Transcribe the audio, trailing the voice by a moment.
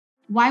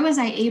why was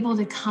I able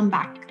to come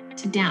back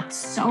to dance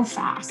so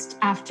fast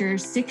after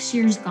 6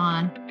 years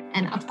gone?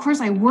 And of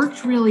course, I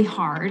worked really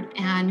hard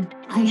and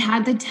I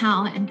had the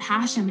talent and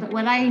passion. But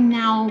what I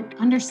now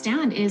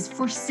understand is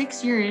for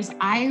 6 years,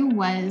 I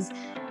was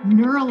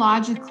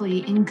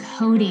neurologically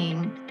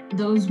encoding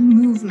those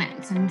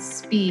movements and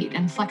speed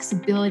and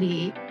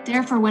flexibility.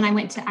 Therefore, when I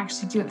went to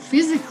actually do it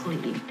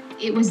physically,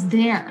 it was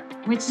there,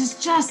 which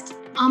is just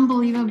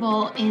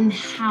unbelievable in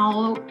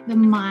how the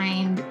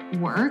mind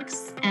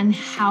works and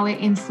how it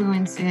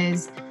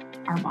influences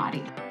our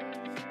body.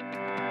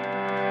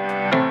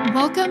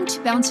 Welcome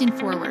to Bouncing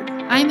Forward.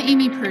 I'm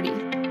Amy Purdy.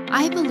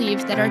 I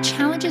believe that our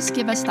challenges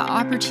give us the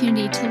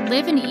opportunity to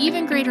live an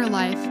even greater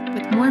life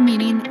with more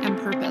meaning and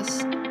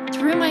purpose.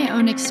 Through my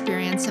own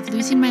experience of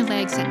losing my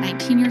legs at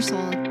 19 years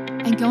old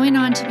and going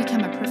on to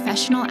become a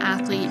professional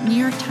athlete, New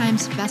York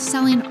Times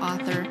bestselling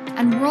author,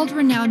 and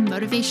world-renowned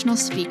motivational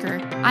speaker,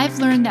 I've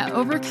learned that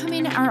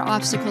overcoming our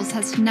obstacles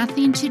has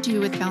nothing to do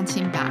with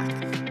bouncing back.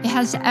 It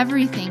has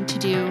everything to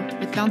do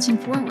with bouncing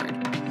forward.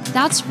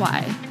 That's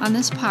why, on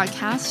this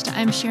podcast,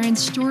 I'm sharing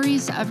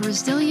stories of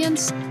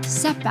resilience,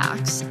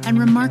 setbacks, and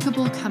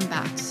remarkable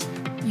comebacks.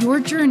 Your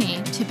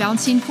journey to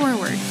bouncing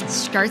forward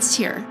starts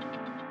here.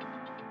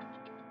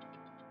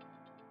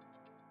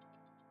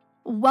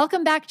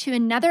 Welcome back to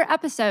another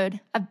episode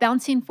of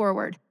Bouncing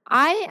Forward.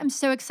 I am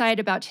so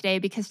excited about today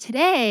because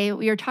today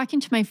we are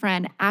talking to my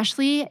friend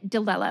Ashley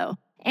DiLello.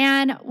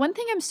 And one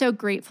thing I'm so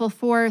grateful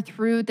for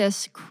through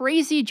this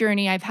crazy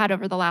journey I've had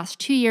over the last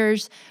 2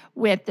 years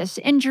with this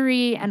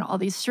injury and all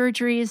these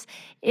surgeries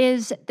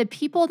is the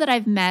people that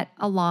I've met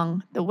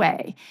along the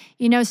way.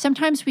 You know,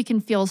 sometimes we can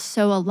feel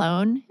so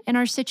alone in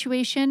our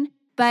situation,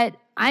 but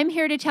I'm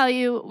here to tell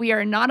you we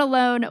are not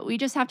alone. We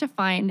just have to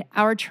find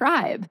our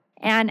tribe.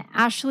 And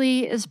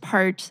Ashley is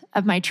part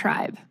of my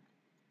tribe.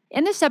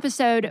 In this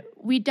episode,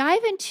 we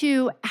dive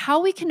into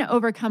how we can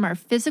overcome our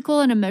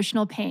physical and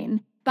emotional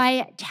pain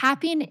by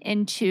tapping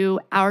into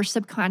our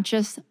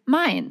subconscious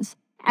minds.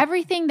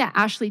 Everything that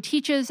Ashley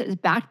teaches is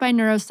backed by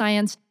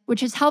neuroscience,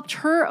 which has helped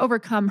her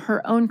overcome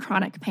her own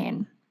chronic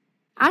pain.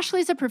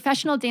 Ashley's a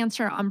professional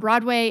dancer on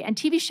Broadway and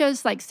TV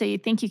shows like So You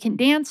Think You Can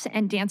Dance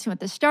and Dancing with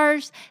the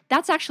Stars.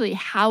 That's actually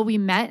how we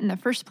met in the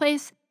first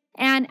place.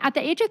 And at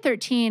the age of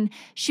 13,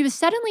 she was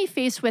suddenly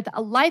faced with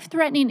a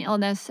life-threatening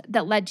illness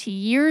that led to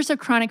years of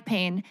chronic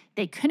pain.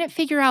 They couldn't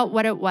figure out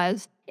what it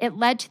was. It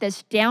led to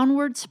this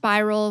downward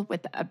spiral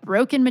with a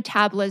broken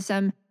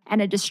metabolism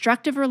and a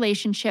destructive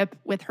relationship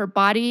with her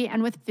body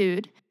and with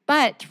food.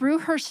 But through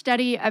her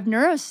study of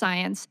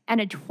neuroscience and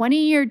a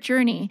 20-year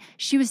journey,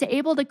 she was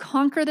able to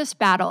conquer this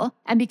battle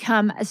and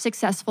become a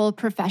successful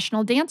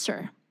professional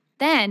dancer.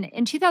 Then,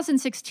 in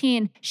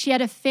 2016, she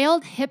had a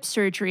failed hip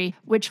surgery,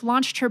 which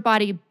launched her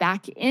body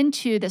back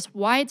into this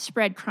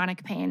widespread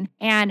chronic pain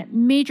and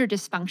major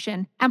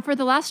dysfunction. And for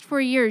the last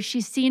 4 years,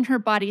 she's seen her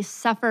body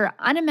suffer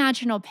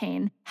unimaginable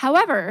pain.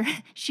 However,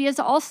 she has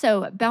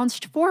also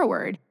bounced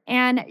forward,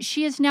 and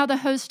she is now the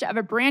host of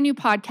a brand new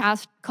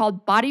podcast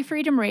called Body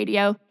Freedom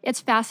Radio. It's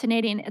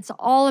fascinating. It's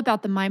all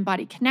about the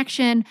mind-body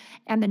connection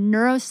and the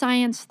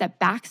neuroscience that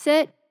backs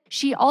it.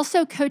 She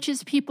also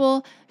coaches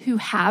people who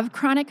have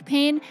chronic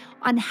pain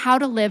on how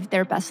to live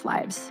their best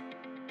lives.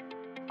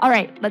 All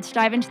right, let's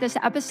dive into this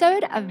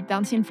episode of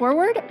Bouncing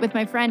Forward with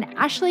my friend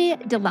Ashley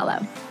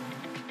DiLello.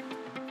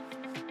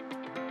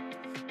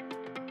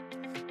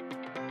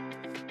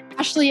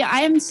 Ashley,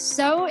 I am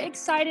so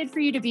excited for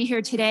you to be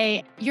here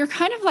today. You're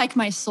kind of like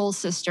my soul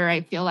sister,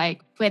 I feel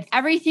like, with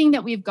everything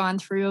that we've gone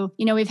through.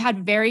 You know, we've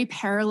had very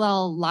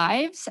parallel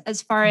lives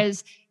as far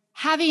as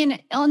having an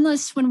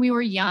illness when we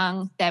were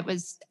young that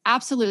was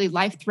absolutely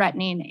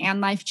life-threatening and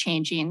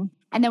life-changing.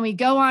 And then we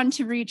go on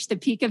to reach the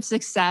peak of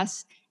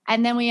success,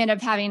 and then we end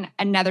up having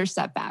another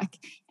setback.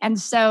 And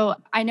so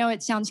I know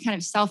it sounds kind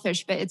of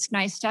selfish, but it's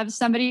nice to have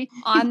somebody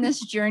on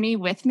this journey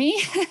with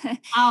me.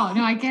 Oh,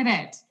 no, I get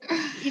it.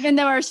 Even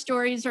though our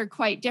stories are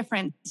quite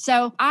different.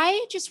 So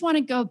I just want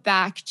to go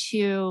back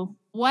to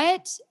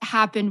what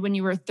happened when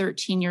you were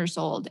 13 years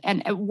old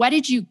and what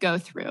did you go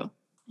through?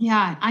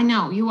 Yeah, I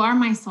know. You are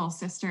my soul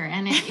sister.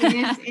 And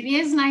it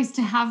is nice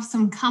to have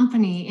some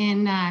company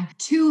in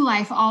two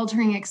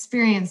life-altering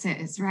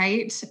experiences,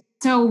 right?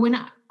 So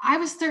when I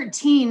was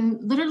 13,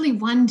 literally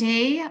one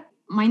day,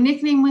 my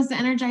nickname was the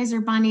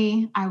Energizer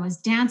Bunny. I was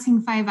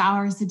dancing 5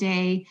 hours a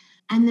day.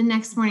 And the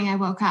next morning I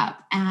woke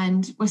up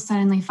and was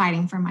suddenly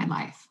fighting for my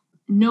life.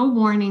 No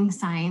warning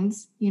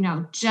signs,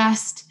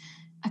 just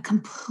a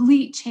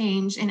complete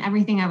change in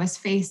everything I was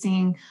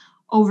facing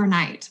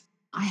overnight.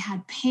 I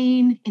had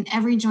pain in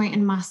every joint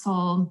and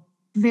muscle,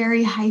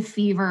 very high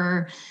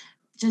fever,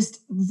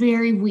 just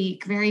very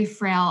weak, very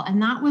frail. And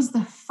that was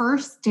the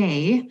first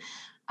day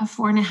of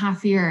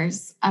 4.5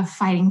 years of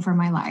fighting for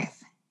my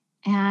life.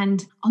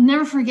 And I'll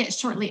never forget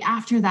shortly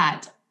after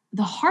that,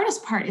 the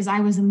hardest part is I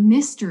was a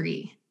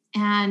mystery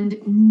and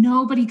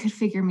nobody could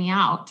figure me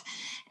out.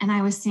 And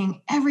I was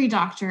seeing every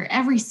doctor,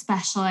 every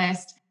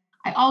specialist.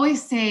 I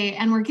always say,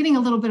 and we're getting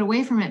a little bit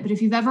away from it, but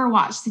if you've ever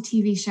watched the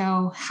TV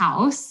show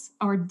House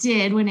or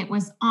did when it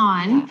was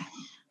on,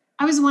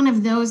 I was one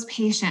of those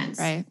patients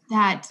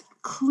that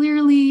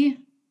clearly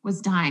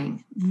was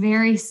dying,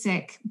 very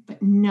sick,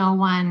 but no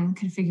one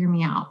could figure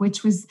me out,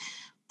 which was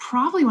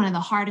probably one of the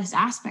hardest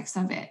aspects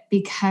of it,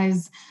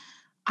 because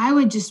I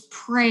would just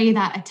pray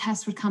that a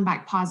test would come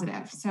back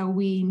positive. So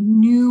we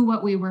knew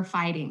what we were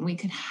fighting. We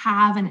could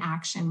have an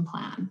action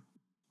plan.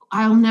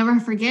 I'll never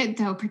forget,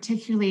 though,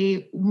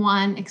 particularly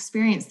one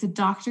experience. The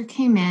doctor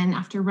came in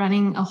after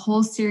running a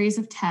whole series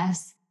of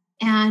tests,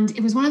 and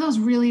it was one of those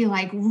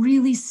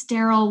really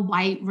sterile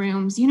white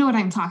rooms. You know what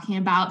I'm talking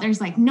about? There's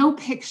like no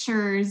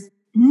pictures,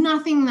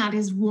 nothing that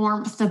is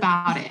warmth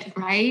about it,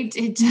 right?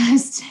 It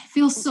just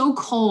feels so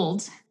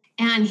cold.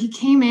 And he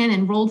came in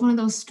and rolled one of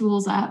those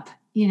stools up,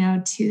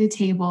 to the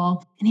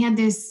table, and he had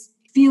this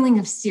feeling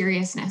of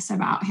seriousness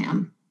about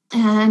him.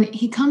 And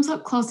he comes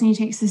up close and he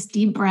takes this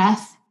deep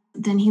breath.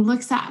 Then he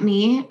looks at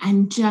me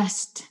and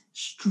just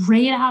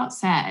straight out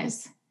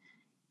says,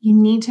 "You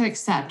need to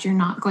accept you're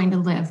not going to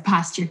live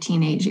past your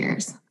teenage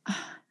years.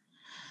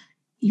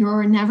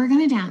 You're never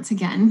going to dance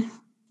again.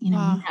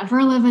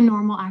 Never live a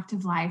normal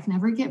active life,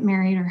 never get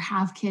married or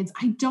have kids."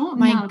 I don't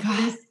know to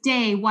this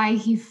day why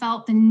he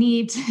felt the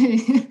need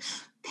to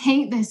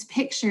paint this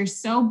picture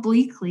so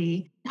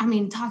bleakly. I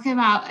mean, talk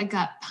about a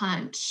gut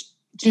punch.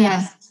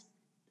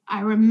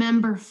 I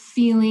remember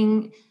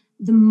feeling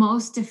the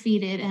most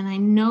defeated. And I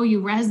know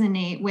you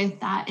resonate with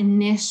that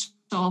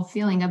initial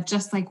feeling of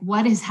just like,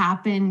 what has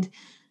happened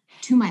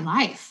to my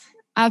life?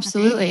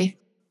 Absolutely. Right?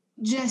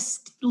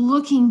 Just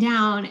looking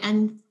down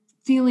and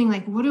feeling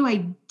like, what do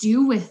I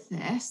do with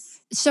this?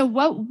 So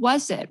what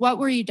was it? What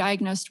were you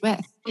diagnosed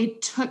with?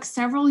 It took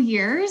several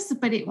years,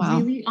 but it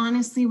really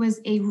honestly was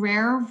a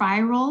rare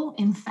viral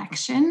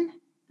infection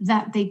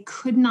that they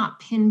could not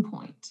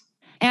pinpoint.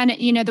 And,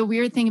 the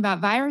weird thing about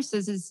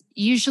viruses is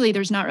usually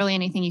there's not really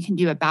anything you can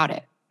do about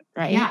it,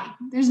 right? Yeah.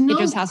 It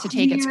just has to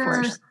take its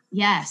course.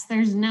 Yes.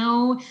 There's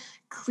no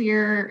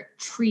clear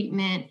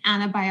treatment,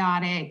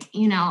 antibiotic,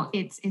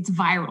 it's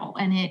viral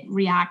and it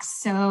reacts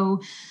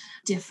so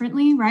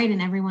differently, right?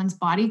 In everyone's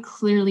body.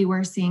 Clearly,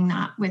 we're seeing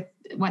that with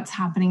what's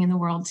happening in the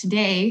world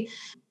today.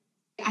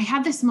 I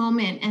had this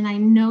moment, and I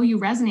know you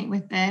resonate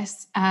with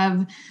this,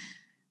 of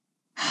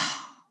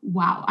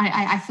wow,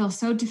 I feel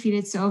so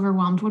defeated, so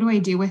overwhelmed. What do I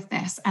do with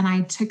this? And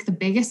I took the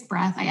biggest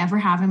breath I ever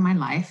have in my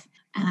life.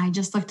 And I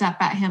just looked up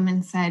at him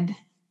and said,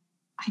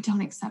 "I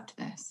don't accept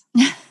this."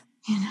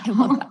 I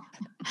love that.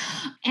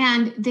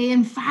 And they,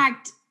 in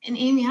fact, and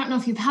Amy, I don't know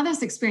if you've had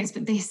this experience,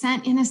 but they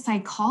sent in a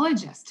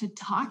psychologist to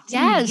talk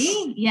to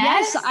me.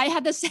 Yes, I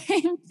had the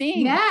same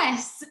thing.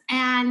 Yes.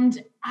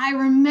 And I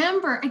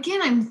remember, again,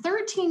 I'm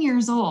 13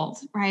 years old,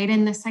 right?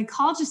 And the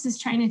psychologist is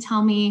trying to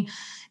tell me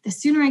the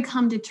sooner I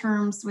come to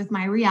terms with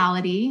my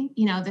reality,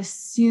 the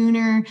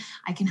sooner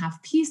I can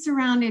have peace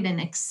around it and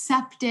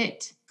accept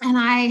it. And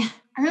I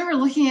remember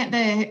looking at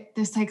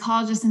the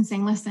psychologist and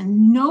saying,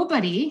 "Listen,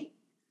 nobody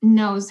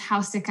knows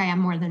how sick I am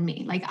more than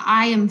me. Like,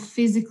 I am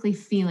physically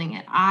feeling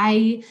it.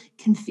 I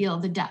can feel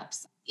the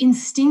depths."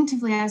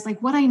 Instinctively, I was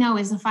like, what I know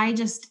is if I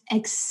just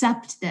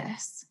accept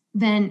this,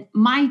 then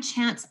my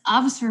chance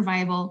of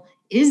survival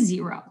is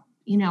zero.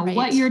 Right.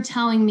 What you're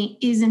telling me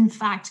is in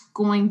fact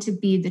going to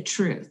be the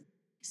truth.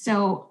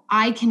 So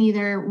I can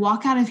either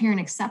walk out of here and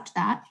accept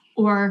that,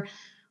 or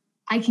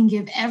I can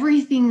give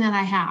everything that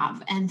I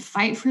have and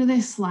fight for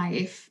this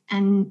life.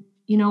 And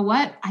you know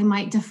what? I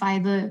might defy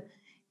the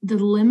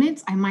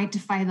limits. I might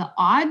defy the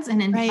odds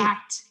and in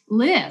fact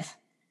live.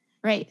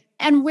 Right.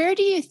 And where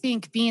do you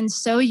think, being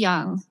so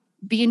young,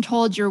 being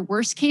told your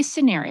worst case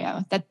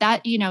scenario, that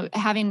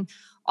having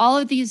all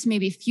of these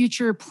maybe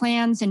future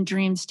plans and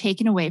dreams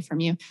taken away from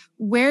you,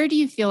 where do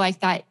you feel like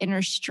that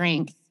inner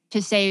strength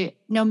to say,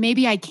 no,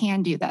 maybe I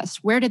can do this?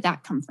 Where did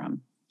that come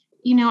from?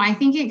 I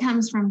think it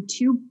comes from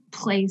two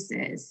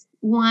places.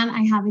 One,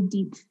 I have a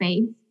deep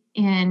faith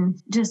in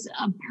just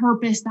a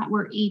purpose that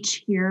we're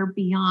each here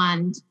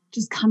beyond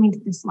just coming to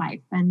this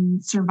life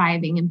and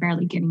surviving and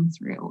barely getting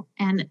through.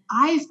 And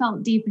I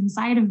felt deep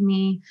inside of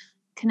me,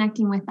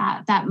 connecting with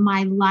that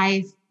my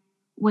life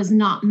was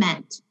not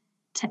meant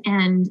to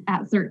end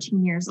at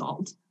 13 years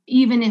old,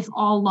 even if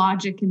all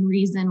logic and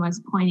reason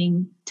was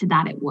pointing to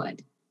that it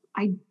would.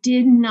 I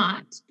did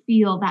not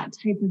feel that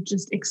type of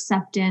just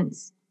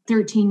acceptance.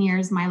 13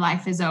 years, my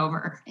life is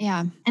over.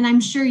 Yeah. And I'm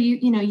sure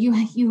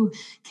you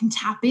can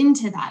tap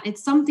into that.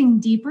 It's something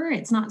deeper.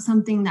 It's not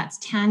something that's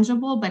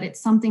tangible, but it's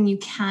something you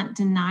can't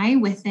deny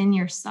within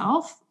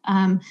yourself,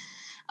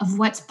 of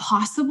what's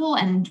possible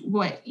and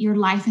what your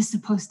life is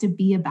supposed to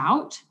be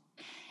about.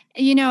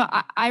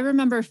 I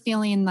remember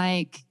feeling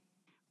like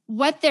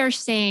what they're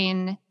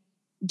saying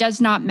does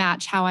not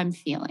match how I'm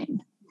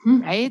feeling.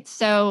 Right.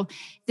 So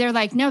they're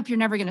like, nope, you're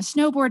never going to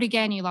snowboard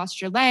again. You lost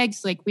your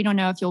legs. Like, we don't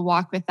know if you'll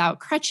walk without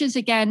crutches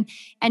again.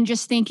 And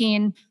just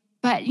thinking,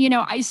 but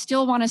I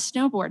still want to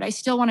snowboard. I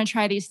still want to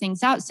try these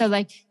things out. So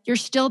like, you're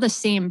still the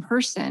same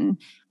person.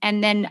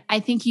 And then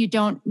I think you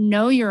don't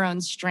know your own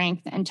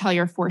strength until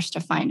you're forced to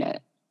find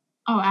it.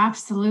 Oh,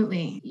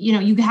 absolutely.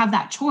 You have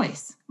that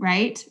choice,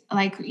 right?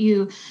 Like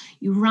you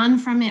run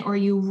from it or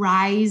you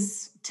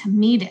rise to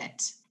meet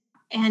it.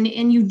 And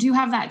you do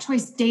have that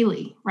choice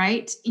daily,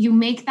 right? You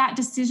make that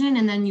decision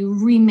and then you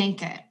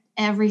remake it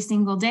every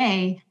single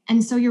day.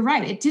 And so you're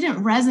right. It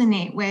didn't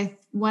resonate with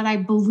what I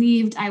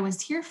believed I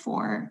was here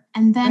for.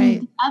 And then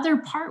the other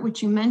part,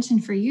 which you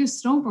mentioned for you,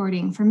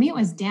 snowboarding, for me, it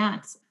was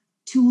dance.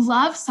 To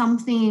love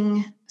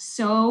something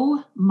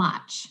so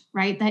much,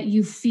 right? That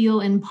you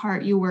feel in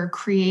part you were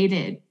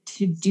created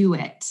to do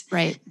it.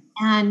 Right.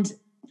 And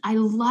I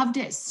loved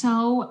it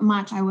so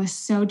much. I was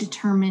so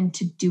determined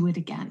to do it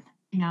again.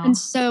 And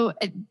so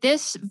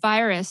this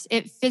virus,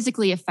 it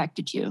physically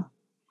affected you.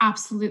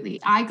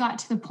 Absolutely. I got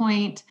to the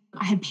point,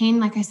 I had pain,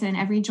 like I said, in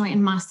every joint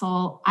and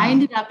muscle. I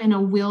ended up in a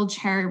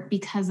wheelchair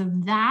because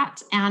of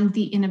that and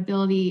the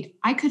inability.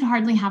 I could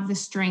hardly have the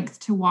strength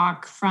to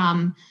walk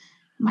from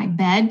my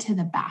bed to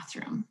the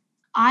bathroom.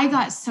 I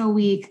got so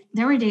weak.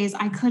 There were days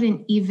I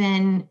couldn't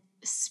even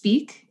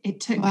speak. It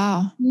took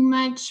too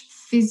much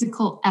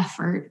physical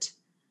effort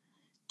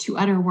to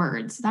utter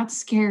words. That's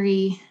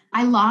scary.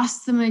 I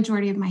lost the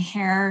majority of my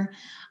hair.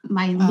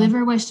 My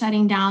liver was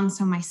shutting down,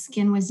 so my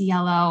skin was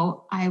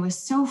yellow. I was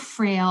so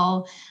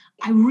frail.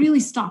 I really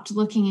stopped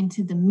looking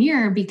into the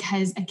mirror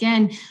because,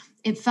 again,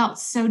 it felt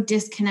so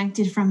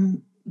disconnected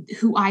from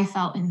who I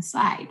felt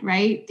inside,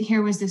 right?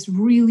 Here was this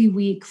really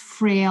weak,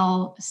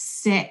 frail,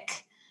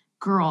 sick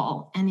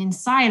girl. And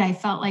inside, I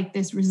felt like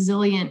this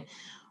resilient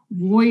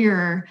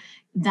warrior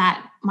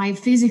that my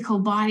physical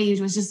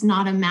body was just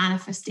not a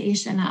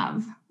manifestation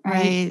of,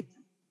 right?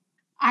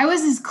 I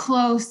was as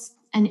close,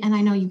 and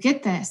I know you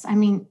get this. I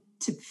mean,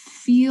 to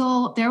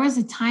feel, there was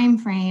a time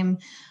frame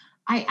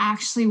I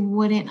actually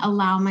wouldn't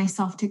allow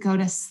myself to go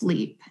to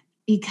sleep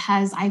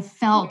because I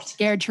felt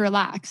scared to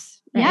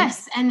relax. Right?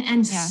 Yes.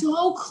 And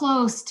so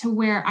close to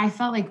where I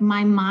felt like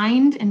my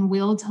mind and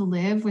will to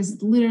live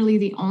was literally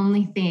the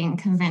only thing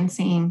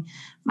convincing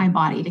my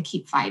body to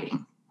keep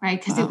fighting, right?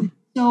 Because it was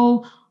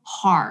so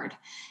hard.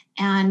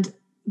 And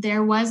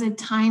there was a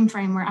time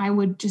frame where I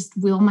would just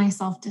will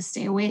myself to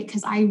stay awake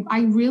because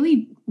I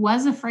really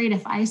was afraid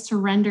if I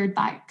surrendered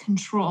that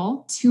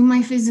control to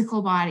my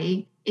physical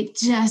body, it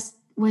just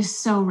was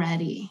so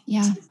ready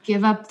to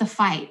give up the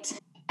fight.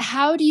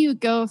 How do you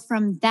go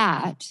from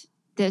that,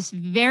 this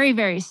very,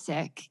 very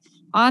sick,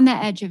 on the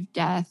edge of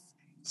death,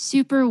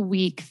 super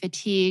weak,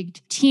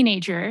 fatigued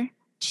teenager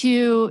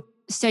to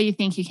so you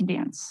think you can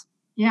dance?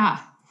 Yeah.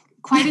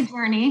 Quite a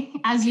journey,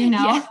 as you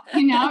know.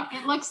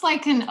 It looks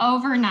like an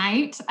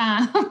overnight,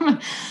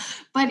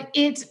 but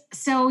it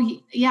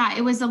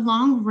was a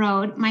long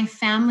road. My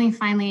family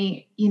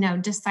finally,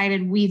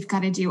 decided we've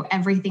got to do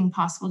everything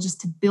possible just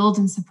to build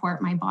and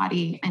support my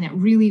body. And it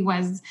really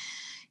was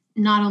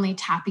not only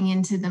tapping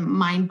into the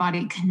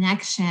mind-body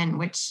connection,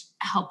 which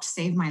helped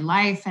save my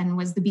life and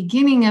was the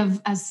beginning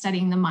of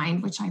studying the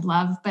mind, which I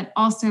love, but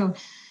also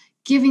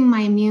giving my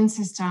immune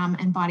system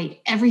and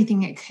body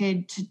everything it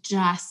could to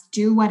just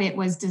do what it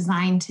was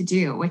designed to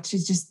do, which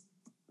is just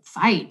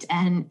fight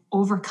and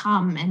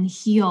overcome and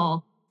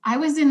heal. I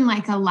was in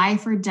like a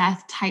life or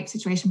death type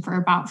situation for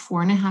about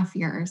 4.5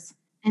 years.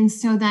 And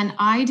so then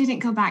I didn't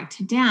go back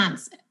to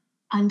dance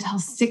until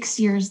 6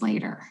 years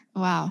later.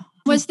 Wow.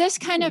 Was this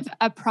kind of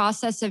a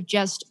process of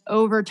just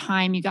over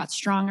time, you got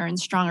stronger and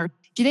stronger?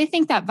 Do they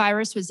think that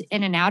virus was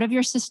in and out of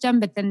your system,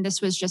 but then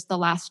this was just the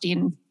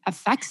lasting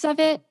effects of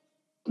it?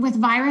 With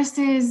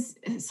viruses,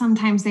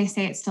 sometimes they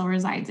say it still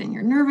resides in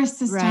your nervous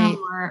system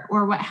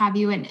or what have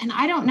you. And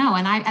I don't know.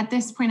 And at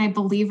this point, I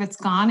believe it's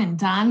gone and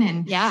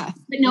done.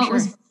 But no, it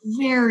was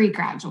very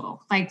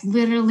gradual, like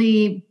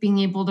literally being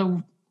able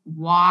to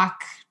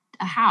walk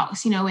a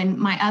house, and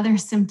my other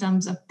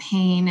symptoms of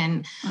pain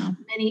and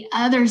many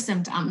other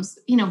symptoms,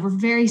 were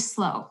very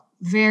slow,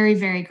 very,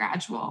 very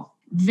gradual,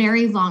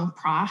 very long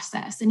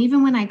process. And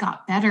even when I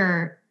got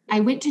better,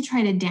 I went to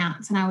try to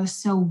dance and I was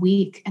so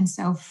weak and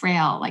so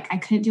frail. Like I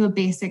couldn't do a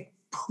basic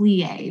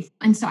plie.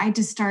 And so I had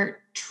to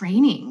start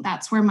training.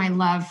 That's where my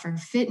love for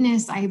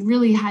fitness, I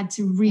really had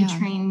to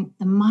retrain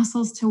the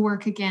muscles to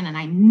work again. And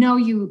I know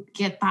you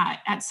get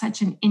that at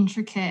such an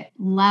intricate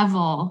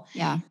level.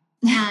 Yeah.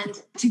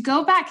 And to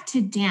go back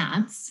to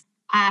dance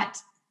at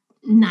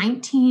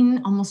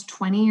 19, almost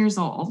 20 years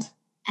old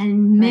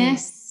and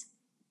miss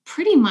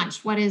pretty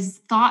much what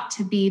is thought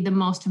to be the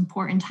most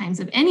important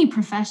times of any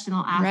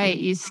professional athlete. Right.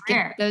 You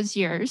skip those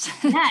years.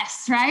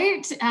 Yes.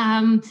 Right.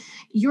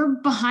 You're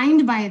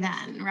behind by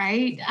then.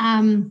 Right.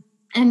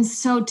 And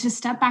so to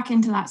step back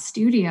into that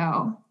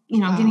studio,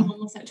 getting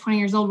almost at 20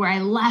 years old, where I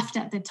left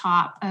at the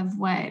top of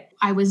what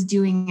I was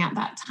doing at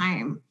that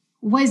time,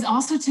 was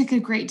also took a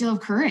great deal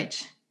of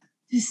courage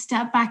to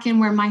step back in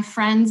where my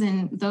friends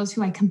and those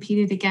who I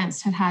competed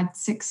against had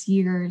 6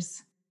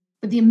 years.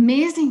 But the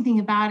amazing thing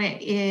about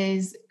it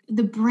is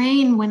the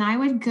brain, when I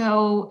would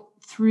go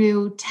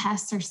through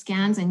tests or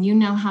scans, and you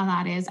know how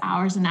that is,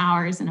 hours and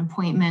hours and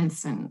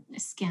appointments and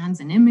scans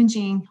and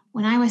imaging.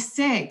 When I was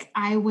sick,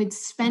 I would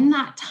spend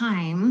that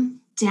time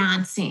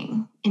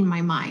dancing in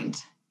my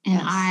mind. And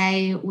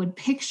I would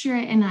picture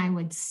it and I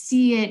would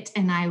see it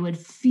and I would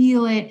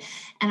feel it.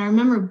 And I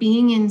remember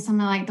being in some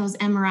of like those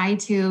MRI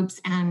tubes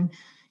and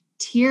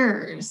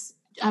tears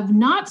of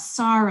not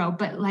sorrow,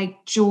 but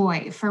like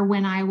joy for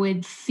when I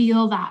would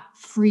feel that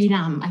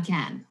freedom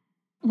again.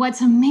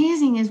 What's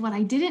amazing is what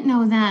I didn't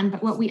know then,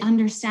 but what we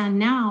understand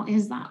now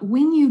is that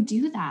when you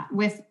do that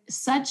with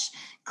such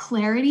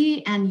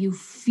clarity and you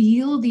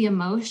feel the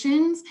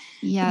emotions,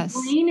 Yes.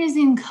 the brain is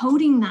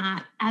encoding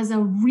that as a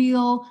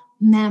real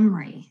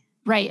memory.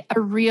 Right. A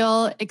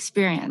real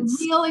experience.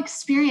 Real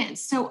experience.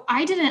 So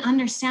I didn't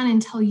understand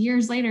until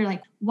years later,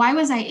 like, why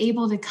was I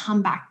able to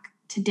come back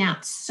to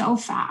dance so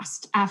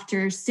fast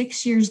after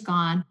 6 years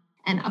gone?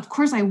 And of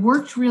course, I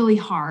worked really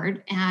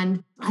hard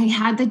and I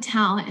had the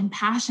talent and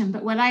passion.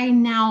 But what I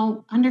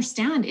now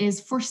understand is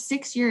for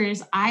 6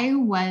 years, I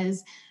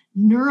was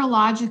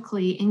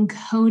neurologically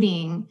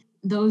encoding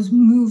those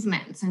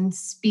movements and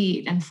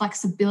speed and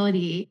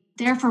flexibility.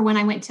 Therefore, when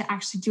I went to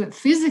actually do it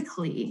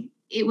physically,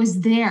 it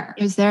was there.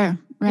 It was there,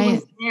 right? It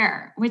was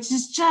there, which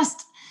is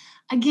just,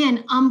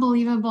 again,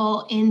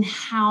 unbelievable in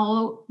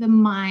how the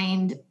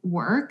mind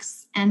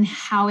works and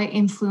how it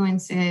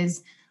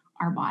influences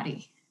our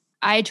body.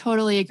 I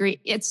totally agree.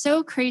 It's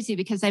so crazy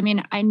because I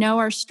know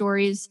our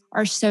stories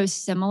are so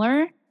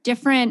similar,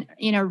 different,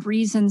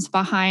 reasons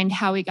behind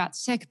how we got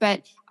sick,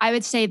 but I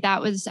would say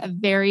that was a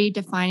very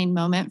defining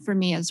moment for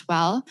me as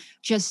well.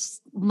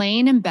 Just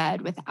laying in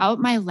bed without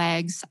my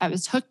legs. I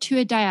was hooked to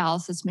a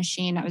dialysis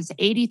machine. I was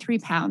 83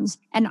 pounds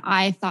and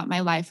I thought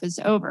my life was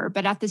over.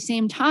 But at the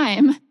same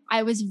time,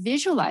 I was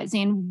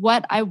visualizing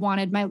what I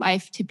wanted my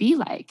life to be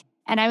like.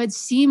 And I would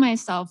see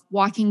myself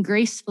walking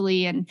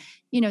gracefully and,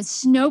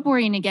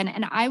 snowboarding again.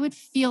 And I would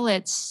feel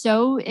it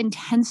so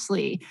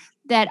intensely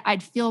that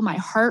I'd feel my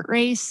heart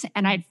race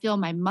and I'd feel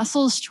my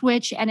muscles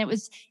twitch. And it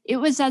was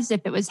as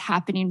if it was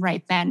happening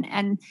right then.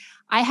 And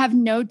I have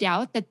no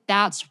doubt that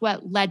that's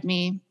what led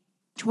me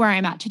to where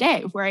I'm at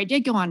today, where I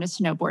did go on to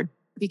snowboard.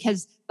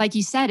 Because like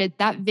you said,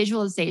 that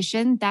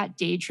visualization, that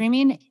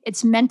daydreaming,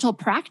 it's mental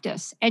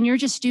practice. And you're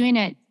just doing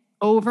it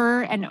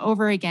over and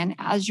over again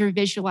as you're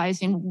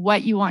visualizing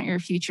what you want your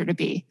future to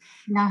be.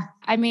 Yeah.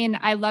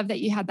 I love that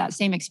you had that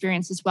same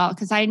experience as well,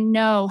 because I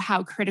know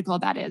how critical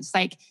that is.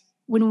 Like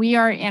when we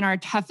are in our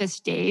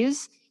toughest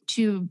days,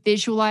 to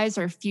visualize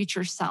our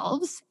future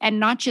selves and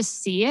not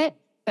just see it,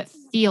 but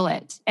feel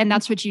it. And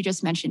that's what you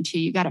just mentioned too.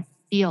 You got to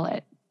feel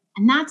it.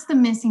 And that's the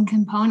missing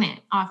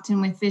component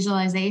often with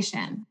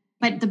visualization.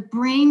 But the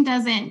brain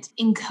doesn't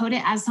encode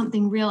it as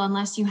something real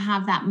unless you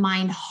have that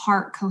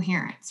mind-heart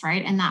coherence,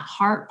 right? And that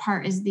heart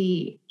part is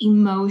the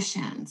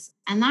emotions.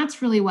 And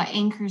that's really what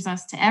anchors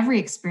us to every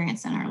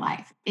experience in our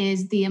life,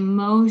 is the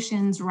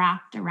emotions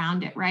wrapped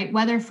around it, right?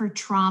 Whether for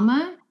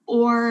trauma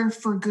or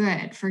for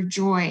good, for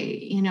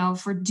joy,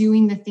 for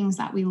doing the things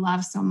that we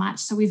love so much.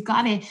 So we've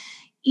got to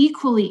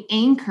equally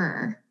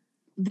anchor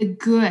the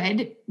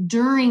good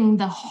during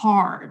the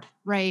hard.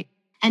 Right.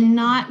 And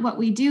not what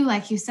we do,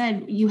 like you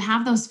said, you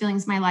have those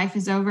feelings, my life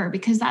is over,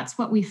 because that's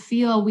what we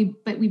feel.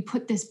 But we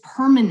put this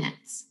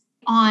permanence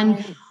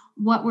on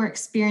what we're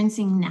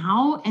experiencing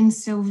now. And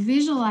so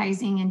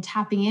visualizing and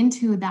tapping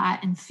into that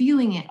and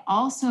feeling it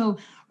also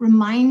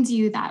reminds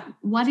you that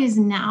what is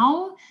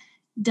now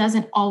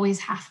doesn't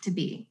always have to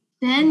be.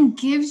 Then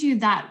gives you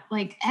that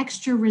like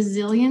extra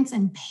resilience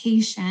and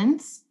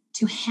patience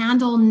to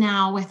handle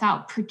now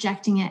without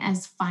projecting it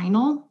as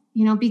final,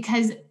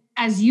 because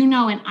as you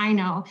know, and I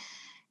know,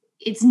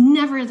 it's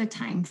never the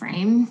time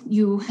frame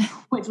you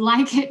would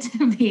like it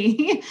to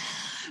be.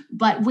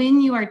 But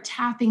when you are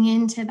tapping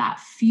into that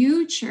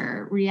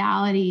future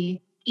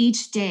reality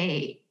each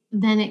day,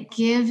 then it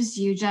gives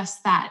you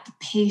just that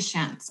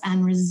patience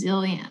and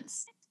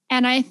resilience.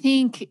 And I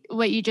think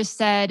what you just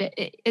said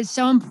is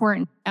so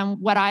important. And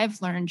what I've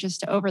learned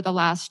just over the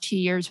last 2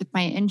 years with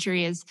my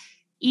injury is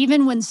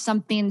even when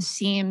something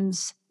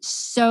seems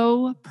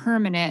so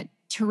permanent,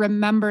 to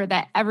remember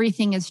that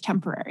everything is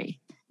temporary.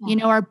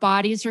 Our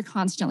bodies are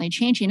constantly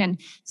changing. And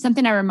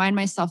something I remind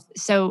myself,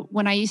 so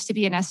when I used to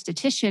be an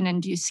esthetician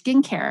and do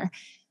skincare,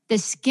 the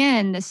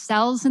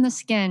cells in the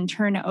skin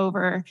turn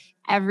over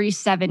every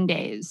 7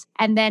 days.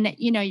 And then,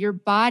 your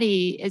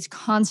body is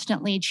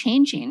constantly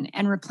changing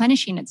and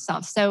replenishing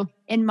itself. So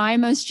in my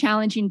most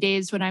challenging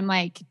days when I'm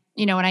like,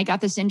 when I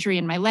got this injury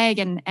in my leg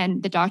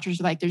and the doctors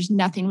are like, there's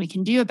nothing we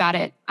can do about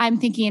it. I'm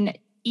thinking,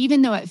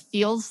 even though it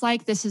feels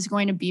like this is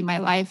going to be my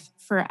life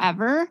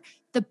forever,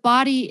 the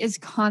body is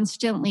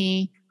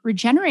constantly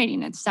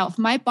regenerating itself.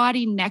 My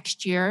body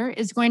next year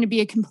is going to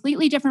be a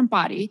completely different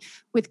body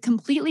with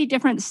completely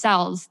different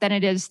cells than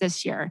it is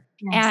this year.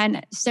 Yes.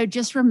 And so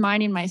just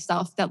reminding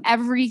myself that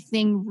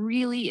everything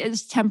really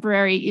is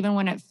temporary, even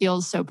when it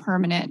feels so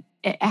permanent,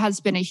 it has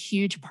been a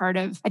huge part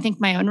of, I think,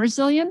 my own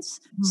resilience.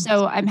 Mm-hmm.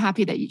 So I'm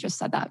happy that you just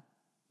said that.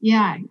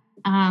 Yeah.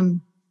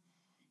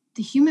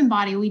 The human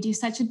body, we do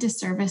such a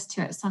disservice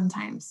to it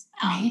sometimes,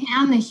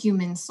 and the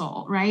human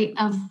soul, right?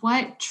 Of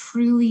what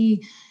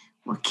truly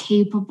we're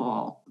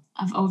capable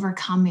of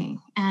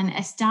overcoming and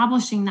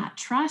establishing that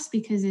trust,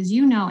 because as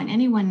you know, and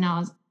anyone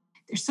knows,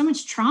 there's so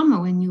much trauma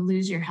when you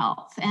lose your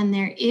health and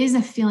there is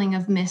a feeling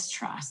of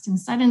mistrust and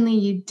suddenly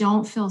you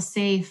don't feel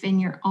safe in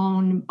your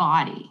own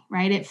body,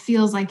 right? It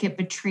feels like it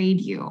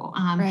betrayed you.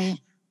 Right.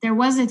 there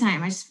was a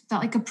time I just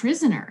felt like a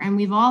prisoner, and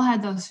we've all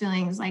had those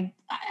feelings like,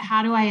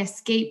 how do I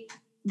escape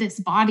this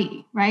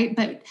body? Right.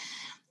 But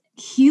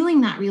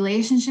healing that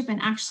relationship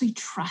and actually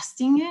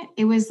trusting it,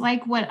 it was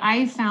like what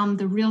I found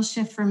the real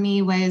shift for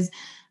me was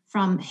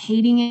from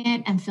hating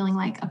it and feeling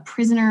like a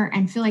prisoner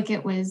and feel like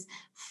it was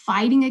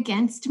fighting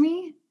against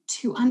me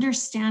to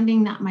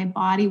understanding that my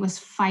body was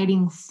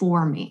fighting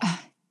for me.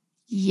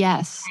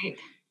 Yes. Right?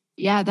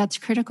 Yeah, that's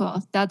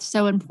critical. That's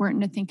so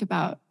important to think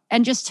about.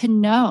 And just to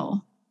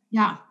know.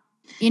 Yeah.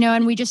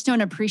 And we just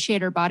don't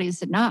appreciate our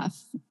bodies enough.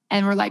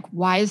 And we're like,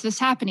 why is this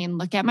happening?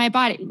 Look at my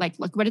body. Like,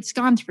 look what it's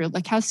gone through.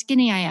 Look how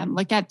skinny I am.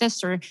 Look at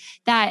this or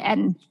that.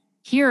 And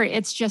here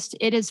it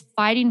is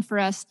fighting for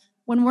us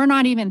when we're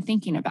not even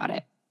thinking about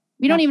it.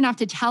 We don't even have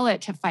to tell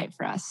it to fight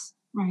for us.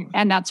 Right.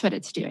 And that's what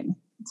it's doing.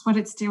 It's what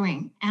it's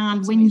doing. And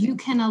That's when amazing. you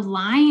can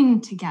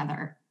align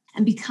together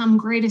and become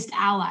greatest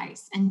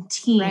allies and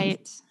teams,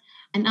 right,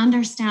 and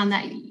understand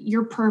that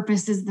your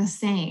purpose is the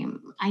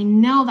same. I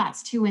know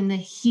that's too when the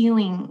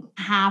healing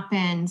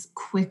happens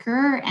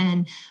quicker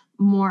and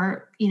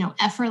more,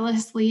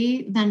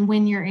 effortlessly than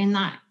when you're in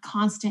that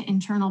constant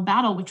internal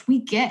battle, which we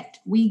get.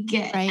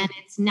 Right. And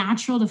it's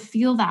natural to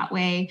feel that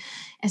way,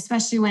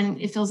 especially when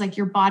it feels like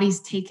your body's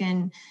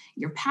taken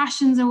your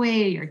passions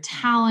away, your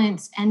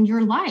talents, and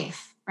your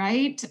life,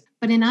 right?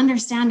 But in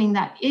understanding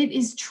that it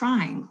is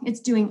trying, it's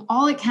doing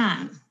all it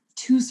can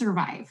to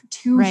survive,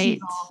 to right.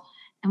 heal.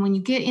 And when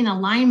you get in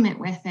alignment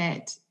with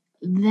it,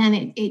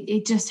 then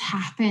it just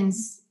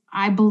happens,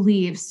 I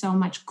believe, so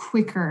much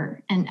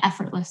quicker and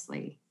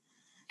effortlessly.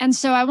 And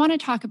so I want to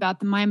talk about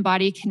the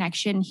mind-body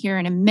connection here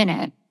in a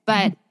minute,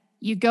 but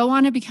you go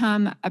on to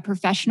become a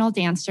professional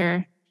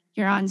dancer.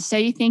 You're on So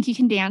You Think You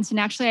Can Dance. And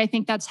actually, I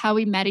think that's how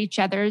we met each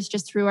other, is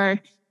just through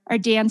our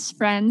dance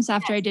friends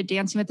after I did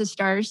Dancing with the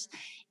Stars.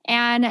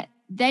 And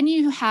then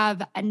you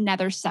have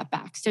another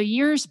setback. So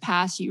years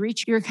pass, you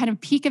reach your kind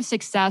of peak of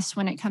success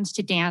when it comes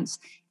to dance.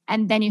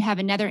 And then you have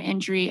another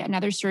injury,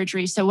 another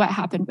surgery. So what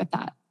happened with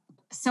that?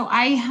 So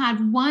I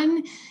had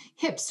one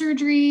hip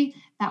surgery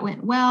that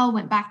went well,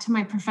 went back to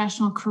my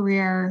professional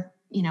career,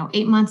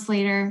 8 months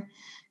later.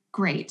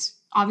 Great.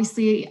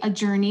 Obviously a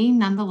journey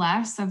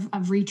nonetheless of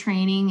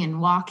retraining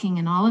and walking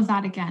and all of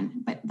that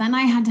again. But then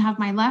I had to have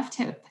my left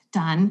hip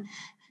done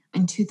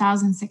in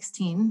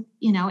 2016.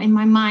 In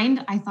my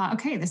mind, I thought,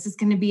 okay, this is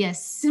going to be a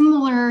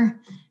similar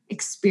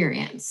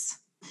experience.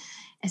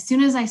 As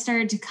soon as I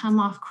started to come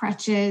off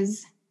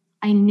crutches,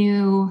 I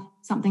knew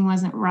something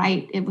wasn't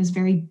right. It was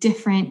very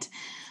different.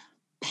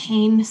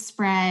 Pain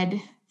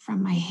spread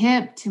from my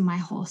hip to my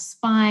whole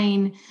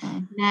spine,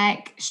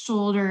 neck,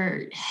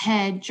 shoulder,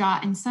 head, jaw.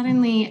 And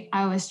suddenly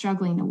I was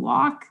struggling to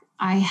walk.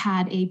 I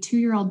had a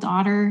 2-year-old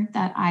daughter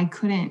that I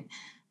couldn't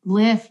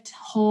lift,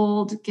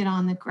 hold, get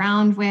on the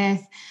ground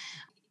with.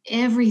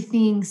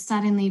 Everything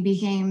suddenly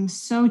became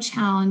so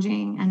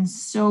challenging and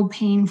so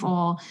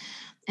painful.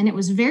 And it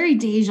was very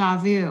deja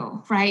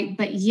vu, right?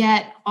 But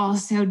yet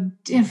also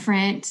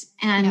different.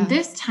 And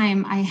this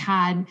time I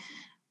had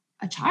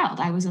a child.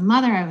 I was a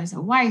mother. I was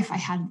a wife. I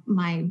had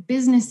my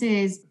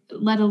businesses,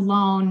 let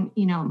alone,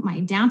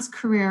 my dance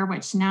career,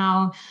 which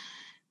now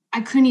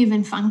I couldn't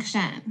even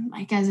function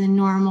like as a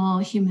normal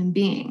human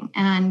being.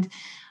 And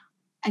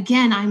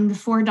again, I'm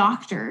before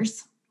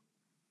doctors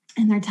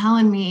and they're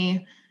telling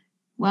me,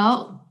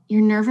 well,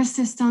 your nervous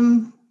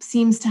system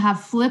seems to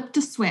have flipped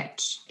a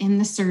switch in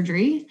the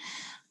surgery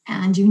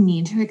and you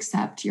need to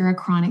accept you're a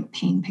chronic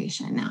pain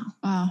patient now.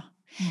 Wow.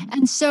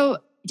 And so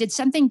did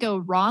something go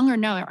wrong or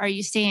no? Are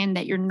you saying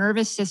that your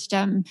nervous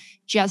system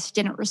just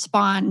didn't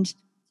respond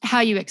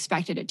how you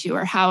expected it to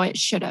or how it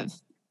should have?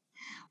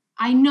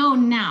 I know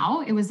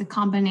now it was a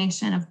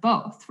combination of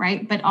both,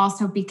 right? But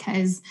also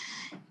because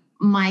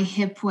my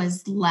hip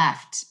was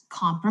left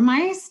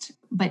compromised,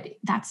 but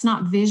that's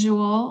not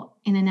visual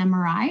in an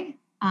MRI.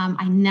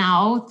 I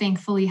now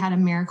thankfully had a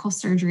miracle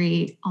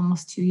surgery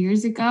almost 2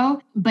 years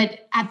ago.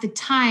 But at the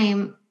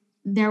time,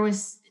 there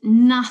was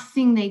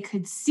nothing they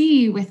could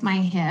see with my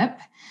hip.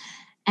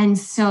 And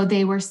so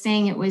they were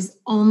saying it was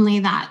only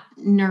that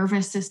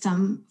nervous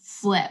system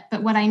flip.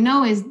 But what I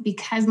know is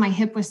because my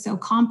hip was so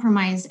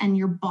compromised and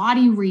your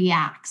body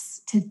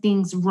reacts to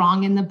things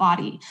wrong in the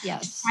body to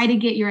try to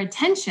get your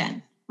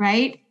attention,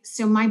 right?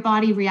 So my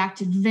body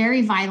reacted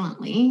very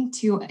violently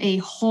to a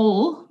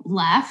hole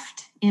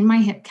left in my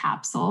hip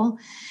capsule.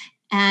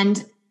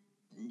 And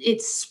it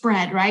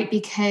spread, right?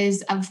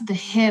 Because of the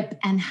hip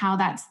and how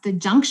that's the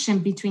junction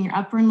between your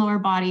upper and lower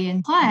body.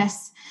 And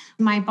plus,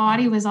 my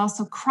body was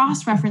also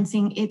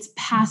cross-referencing its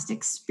past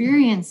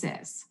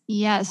experiences.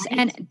 Yes. Right?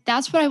 And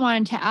that's what I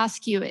wanted to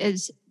ask you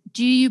is,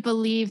 do you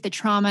believe the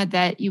trauma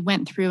that you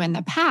went through in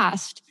the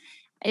past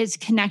is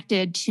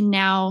connected to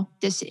now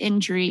this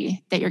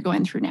injury that you're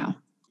going through now?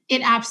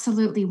 It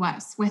absolutely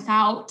was,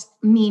 without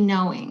me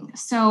knowing.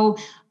 So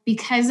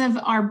because of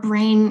our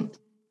brain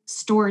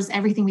stores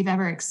everything we've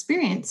ever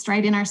experienced,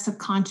 right, in our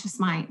subconscious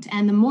mind.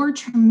 And the more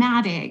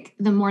traumatic,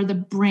 the more the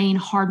brain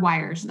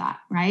hardwires that,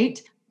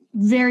 right?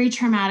 very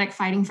traumatic,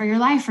 fighting for your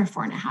life for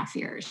 4.5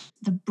 years.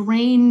 The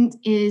brain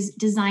is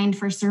designed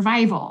for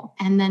survival.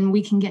 And then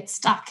we can get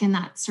stuck in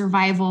that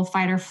survival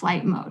fight or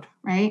flight mode,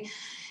 right?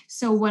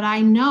 So what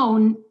I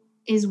know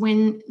is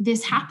when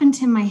this happened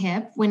to my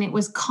hip, when it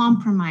was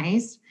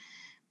compromised,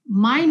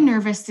 my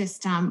nervous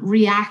system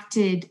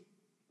reacted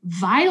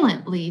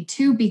violently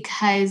too,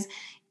 because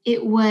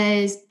it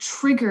was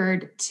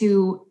triggered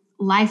to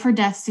life or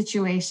death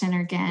situation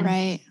again.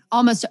 Right.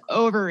 Almost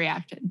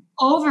overreacted.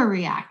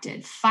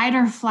 Fight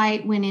or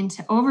flight went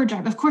into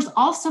overdrive. Of course,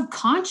 all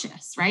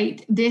subconscious,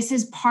 right? This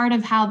is part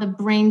of how the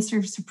brain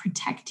serves to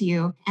protect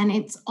you. And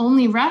its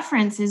only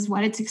reference is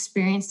what it's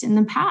experienced in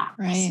the past.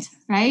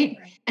 Right.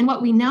 And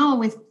what we know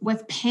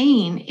with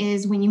pain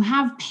is when you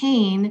have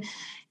pain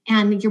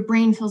and your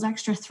brain feels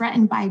extra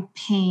threatened by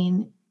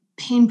pain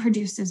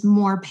produces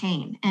more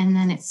pain, and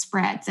then it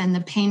spreads and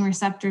the pain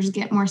receptors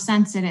get more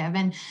sensitive,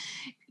 and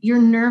your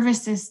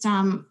nervous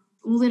system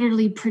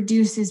literally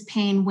produces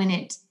pain when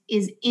it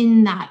is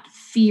in that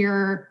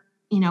fear,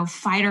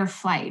 fight or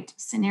flight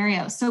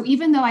scenario. So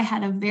even though I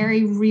had a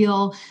very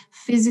real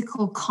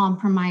physical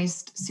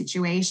compromised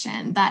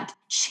situation that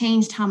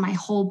changed how my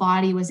whole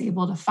body was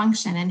able to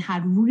function and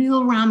had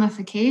real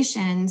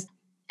ramifications,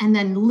 and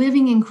then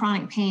living in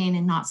chronic pain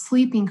and not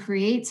sleeping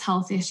creates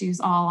health issues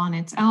all on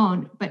its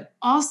own. But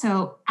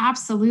also,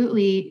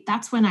 absolutely,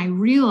 that's when I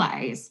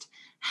realized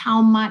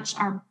how much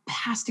our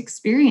past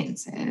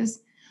experiences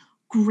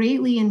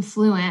greatly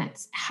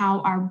influence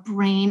how our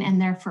brain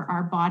and therefore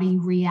our body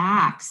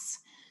reacts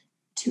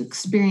to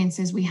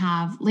experiences we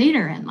have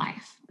later in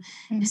life,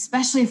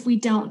 especially if we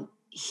don't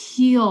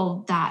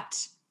heal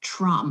that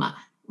trauma,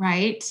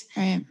 right?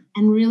 Right.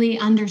 And really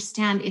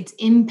understand its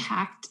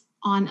impact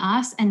on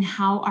us and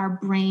how our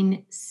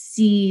brain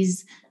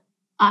sees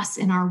us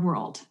in our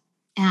world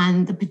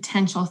and the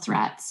potential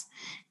threats.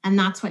 And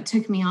that's what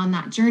took me on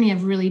that journey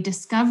of really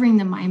discovering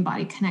the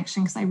mind-body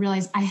connection, because I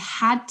realized I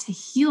had to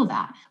heal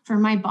that for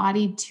my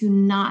body to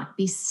not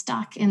be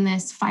stuck in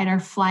this fight or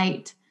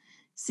flight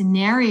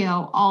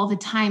scenario all the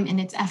time in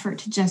its effort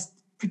to just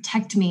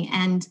protect me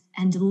and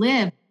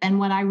live. And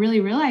what I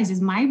really realized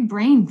is my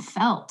brain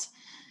felt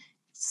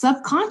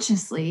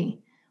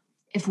subconsciously,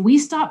 if we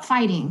stop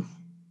fighting,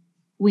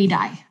 we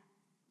die.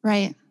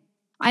 Right.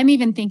 I'm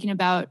even thinking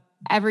about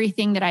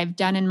everything that I've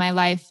done in my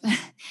life.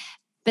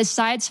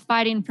 Besides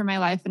fighting for my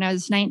life when I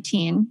was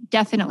 19,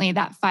 definitely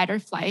that fight or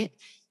flight,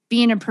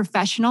 being a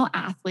professional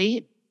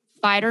athlete,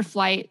 fight or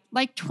flight,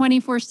 like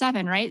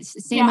 24/7, right?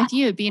 Same with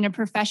you, being a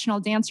professional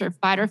dancer,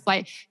 fight or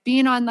flight,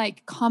 being on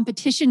like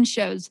competition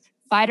shows,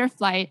 fight or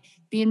flight,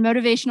 being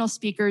motivational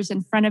speakers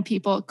in front of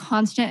people,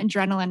 constant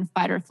adrenaline,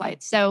 fight or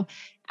flight. So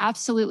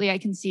absolutely, I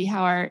can see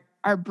how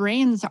our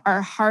brains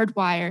are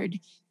hardwired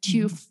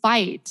to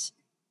fight,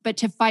 but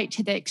to fight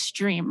to the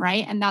extreme,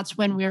 right? And that's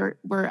when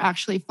we're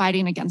actually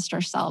fighting against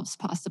ourselves,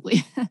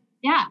 possibly.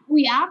 Yeah,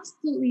 we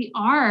absolutely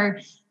are,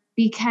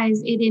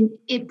 because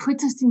it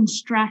puts us in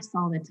stress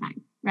all the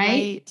time,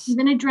 right?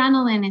 Even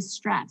adrenaline is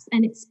stress,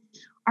 and it's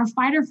our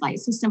fight or flight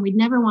system. We'd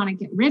never want to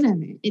get rid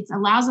of it. It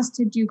allows us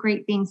to do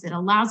great things. It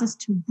allows us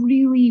to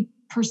really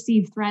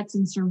perceive threats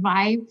and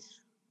survive,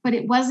 but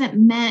it wasn't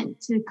meant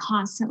to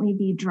constantly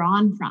be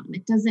drawn from.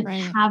 It doesn't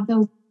have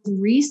those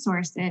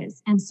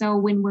resources. And so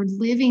when we're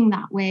living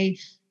that way,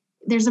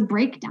 there's a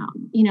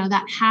breakdown,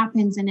 that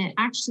happens, and it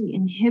actually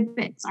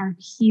inhibits our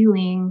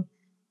healing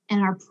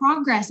and our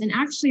progress, and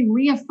actually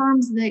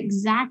reaffirms the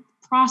exact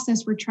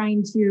process we're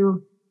trying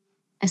to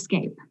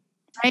escape.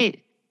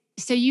 Right.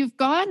 So you've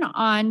gone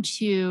on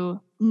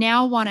to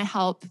now want to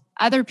help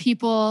other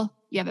people.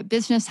 You have a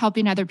business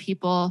helping other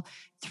people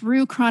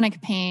through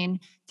chronic pain,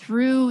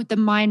 through the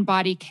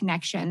mind-body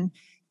connection.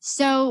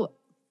 So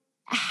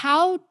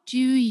how do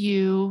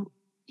you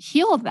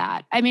heal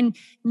that? I mean,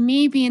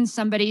 me being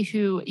somebody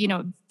who,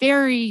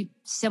 very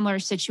similar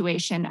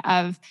situation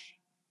of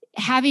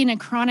having a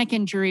chronic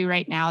injury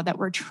right now that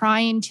we're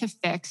trying to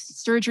fix,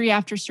 surgery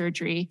after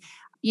surgery.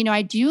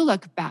 I do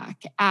look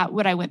back at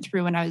what I went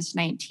through when I was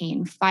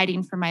 19,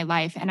 fighting for my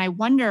life. And I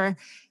wonder,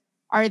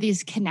 are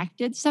these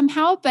connected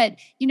somehow? But,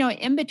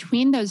 in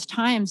between those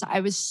times,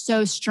 I was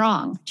so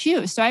strong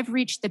too. So I've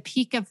reached the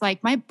peak of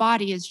like, my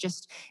body is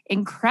just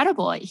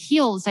incredible. It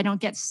heals. I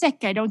don't get sick.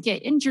 I don't get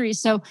injuries.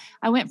 So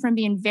I went from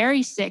being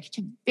very sick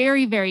to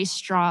very, very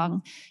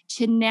strong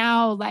to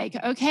now like,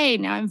 okay,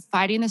 now I'm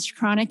fighting this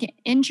chronic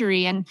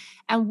injury. And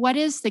what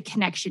is the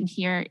connection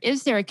here?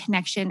 Is there a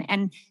connection?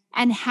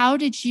 And how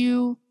did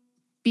you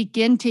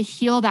begin to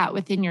heal that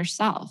within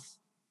yourself?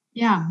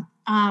 Yeah.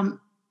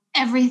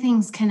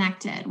 Everything's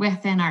connected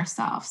within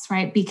ourselves,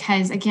 right?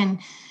 Because again,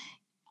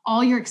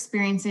 all your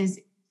experiences,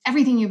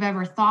 everything you've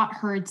ever thought,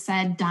 heard,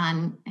 said,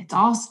 done, it's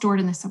all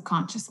stored in the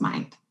subconscious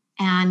mind.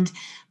 And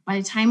by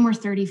the time we're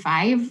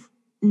 35,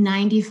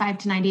 95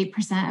 to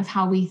 98% of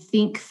how we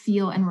think,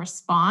 feel, and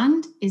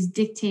respond is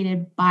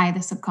dictated by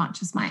the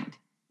subconscious mind.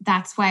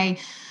 That's why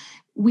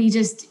we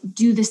just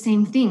do the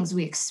same things.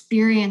 We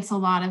experience a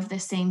lot of the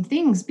same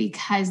things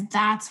because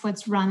that's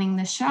what's running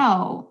the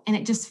show. And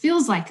it just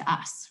feels like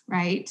us,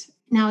 right?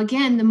 Now,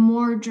 again, the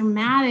more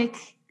dramatic,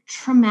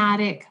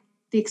 traumatic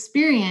the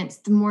experience,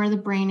 the more the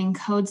brain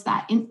encodes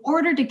that in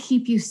order to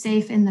keep you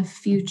safe in the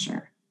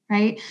future,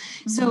 right?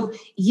 Mm-hmm. So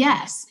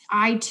yes,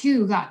 I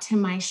too got to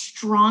my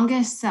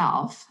strongest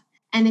self.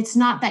 And it's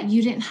not that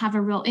you didn't have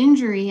a real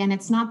injury, and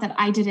it's not that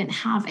I didn't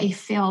have a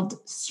failed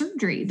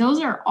surgery. Those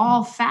are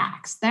all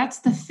facts. That's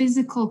the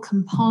physical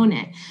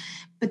component,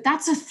 but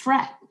that's a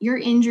threat. Your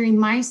injury,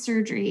 my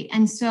surgery.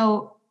 And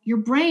so your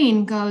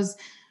brain goes,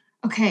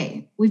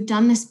 okay, we've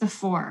done this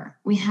before.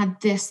 We had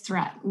this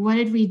threat. What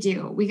did we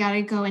do? We got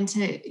to go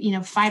into,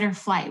 fight or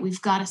flight.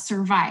 We've got to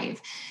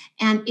survive.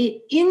 And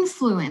it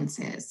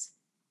influences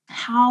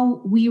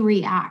how we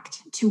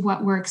react to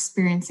what we're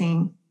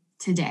experiencing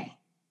today.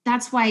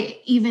 That's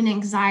why even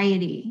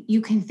anxiety,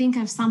 you can think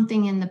of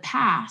something in the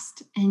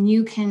past and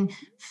you can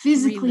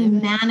physically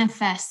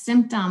manifest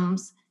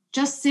symptoms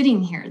just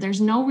sitting here.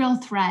 There's no real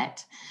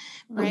threat.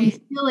 But we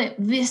feel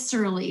it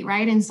viscerally,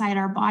 right, inside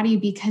our body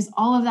because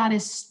all of that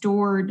is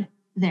stored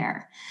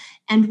there.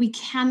 And we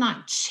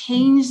cannot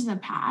change the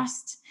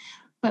past.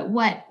 But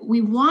what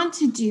we want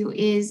to do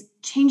is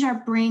change our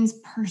brain's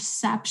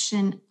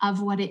perception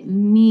of what it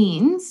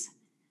means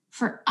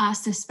for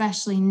us,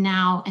 especially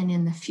now and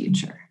in the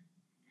future.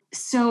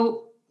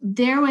 So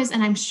there was,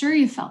 and I'm sure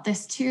you felt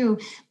this too,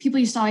 people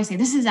used to always say,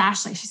 this is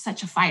Ashley. She's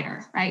such a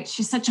fighter, right?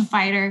 She's such a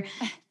fighter.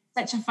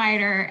 Such a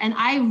fighter. And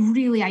I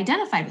really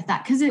identified with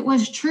that because it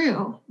was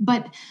true.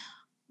 But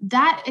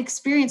that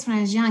experience when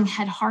I was young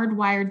had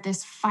hardwired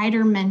this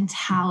fighter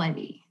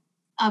mentality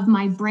of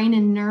my brain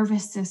and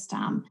nervous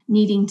system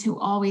needing to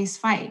always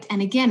fight.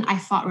 And again, I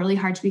fought really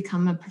hard to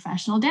become a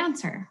professional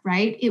dancer,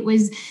 right? It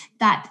was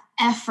that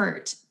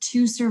effort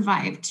to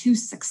survive, to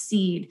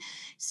succeed.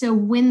 So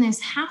when this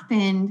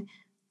happened,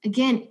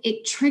 again,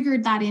 it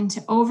triggered that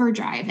into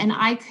overdrive. And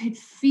I could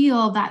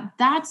feel that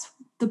that's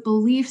the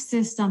belief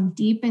system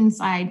deep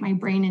inside my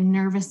brain and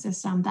nervous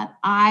system that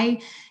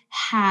I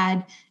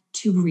had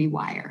to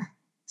rewire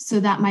so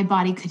that my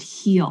body could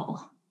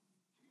heal.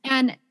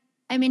 And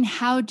I mean,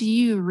 how do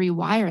you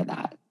rewire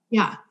that?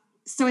 Yeah.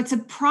 So it's a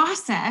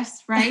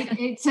process, right?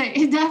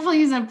 It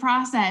definitely is a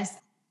process.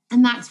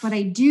 And that's what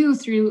I do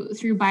through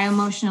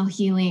bioemotional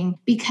healing,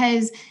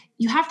 because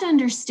you have to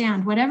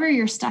understand whatever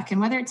you're stuck in,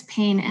 whether it's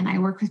pain, and I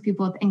work with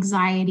people with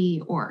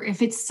anxiety, or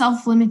if it's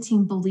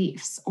self-limiting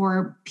beliefs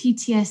or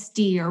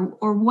PTSD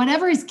or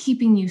whatever is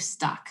keeping you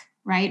stuck,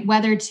 right?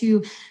 Whether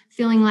to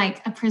feeling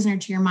like a prisoner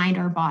to your mind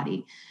or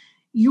body,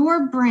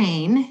 your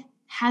brain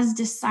has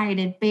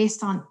decided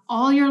based on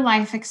all your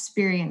life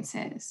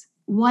experiences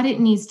what it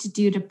needs to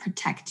do to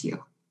protect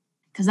you,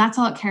 because that's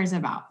all it cares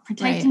about,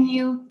 protecting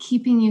you,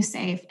 keeping you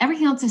safe.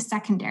 Everything else is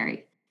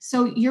secondary.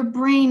 So your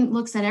brain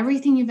looks at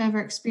everything you've ever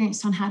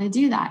experienced on how to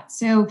do that.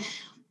 So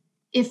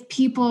if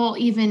people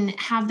even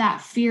have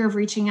that fear of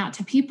reaching out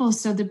to people,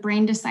 so the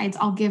brain decides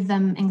I'll give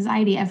them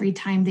anxiety every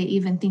time they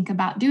even think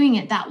about doing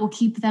it, that will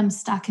keep them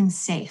stuck and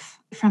safe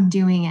from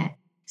doing it.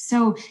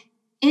 So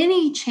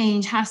any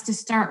change has to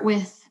start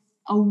with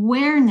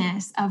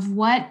awareness of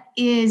what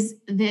is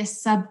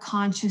this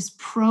subconscious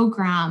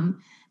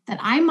program that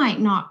I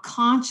might not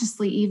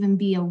consciously even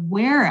be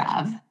aware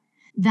of,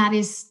 that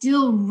is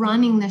still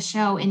running the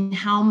show in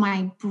how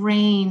my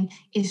brain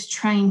is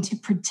trying to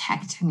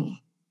protect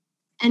me.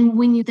 And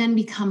when you then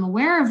become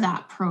aware of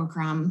that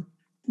program,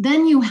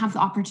 then you have the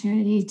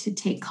opportunity to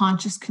take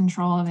conscious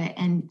control of it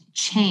and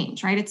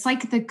change, right? It's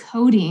like the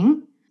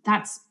coding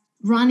that's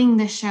running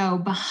the show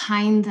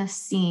behind the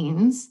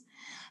scenes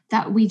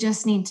that we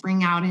just need to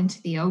bring out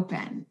into the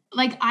open.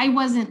 Like I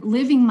wasn't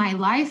living my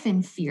life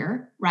in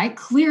fear, right?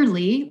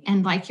 Clearly,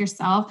 and like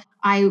yourself,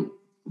 I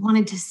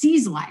wanted to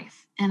seize life.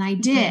 And I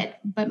did,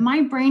 but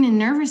my brain and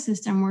nervous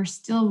system were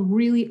still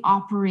really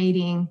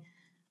operating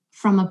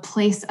from a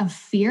place of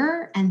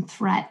fear and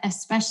threat,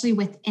 especially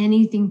with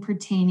anything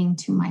pertaining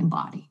to my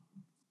body.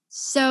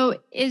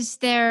 So is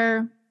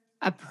there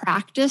a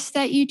practice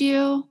that you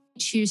do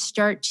to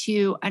start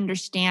to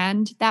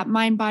understand that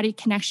mind-body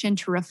connection,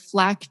 to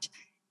reflect?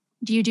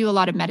 Do you do a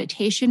lot of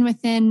meditation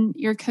within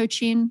your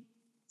coaching?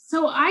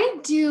 So I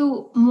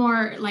do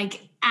more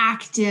like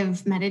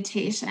active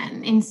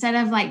meditation instead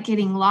of like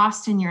getting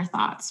lost in your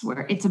thoughts,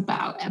 where it's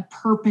about a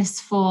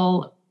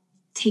purposeful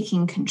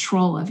taking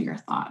control of your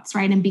thoughts,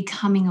 right? And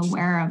becoming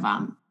aware of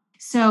them.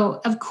 So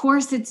of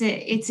course it's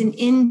an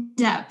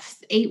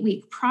in-depth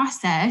 8-week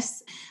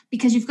process,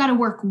 because you've got to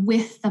work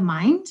with the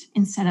mind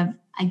instead of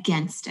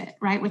against it,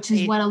 right? Which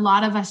is what a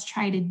lot of us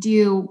try to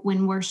do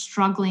when we're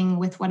struggling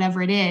with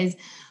whatever it is.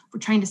 We're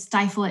trying to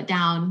stifle it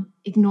down,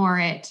 ignore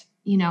it,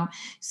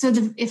 So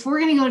if we're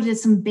going to go to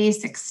some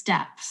basic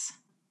steps,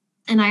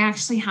 and I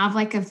actually have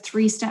like a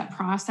 3-step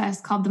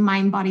process called the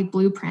Mind Body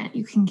Blueprint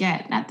you can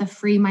get at the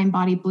free Mind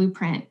Body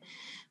Blueprint.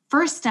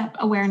 First step,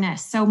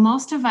 awareness. So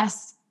most of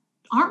us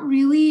aren't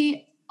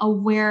really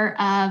aware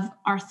of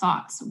our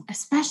thoughts,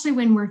 especially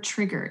when we're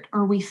triggered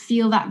or we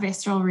feel that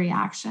visceral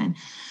reaction,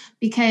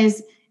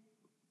 because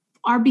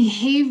our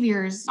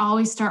behaviors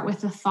always start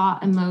with a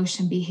thought,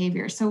 emotion,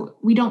 behavior. So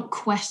we don't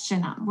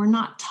question them. We're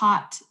not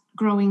taught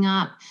growing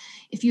up,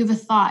 if you have a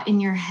thought in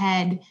your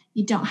head,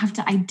 you don't have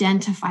to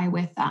identify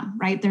with them,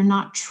 right? They're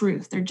not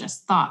truth. They're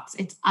just thoughts.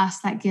 It's us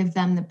that give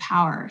them the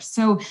power.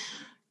 So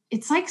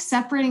it's like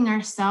separating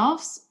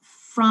ourselves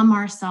from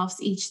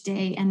ourselves each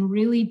day and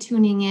really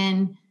tuning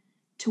in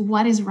to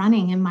what is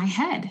running in my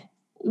head.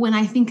 When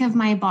I think of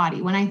my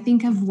body, when I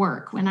think of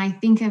work, when I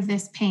think of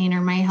this pain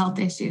or my health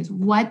issues,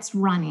 what's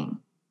running?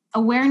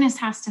 Awareness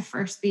has to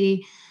first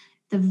be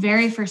the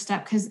very first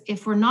step, because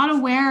if we're not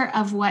aware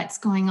of what's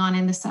going on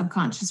in the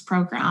subconscious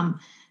program,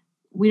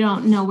 we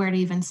don't know where to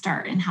even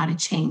start and how to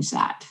change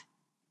that.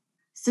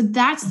 So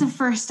that's the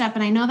first step.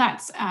 And I know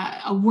that's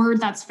a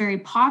word that's very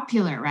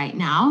popular right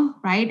now,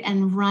 right?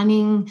 And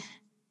running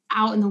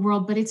out in the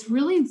world, but it's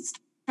really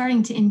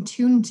starting to in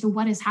tune to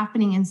what is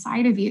happening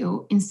inside of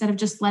you instead of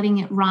just letting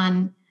it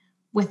run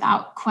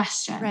without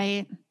question.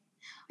 Right.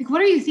 Like,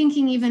 what are you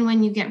thinking even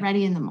when you get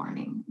ready in the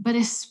morning? But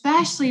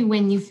especially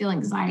when you feel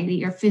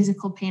anxiety or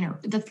physical pain, or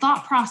the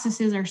thought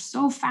processes are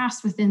so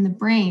fast within the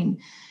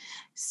brain.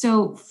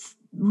 So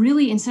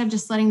really, instead of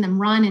just letting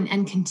them run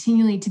and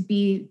continually to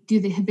do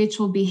the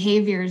habitual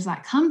behaviors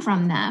that come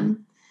from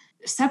them,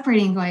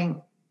 separating,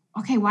 going,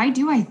 okay, why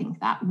do I think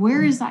that?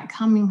 Where is that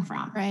coming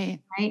from? Right.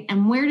 Right.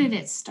 And where did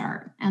it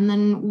start? And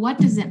then what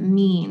does it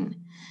mean?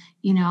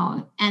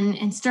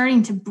 And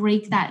starting to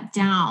break that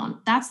down.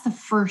 That's the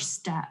first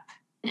step.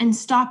 And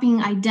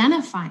stopping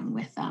identifying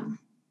with them,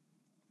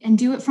 and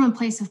do it from a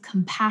place of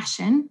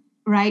compassion,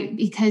 right?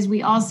 Because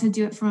we also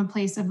do it from a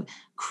place of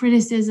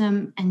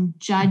criticism and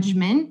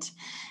judgment.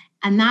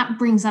 And that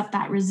brings up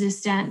that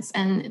resistance,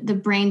 and the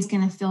brain's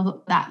going to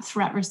feel that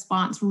threat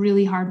response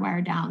really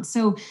hardwired down.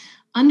 So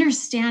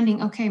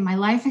understanding, okay, my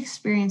life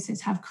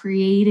experiences have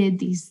created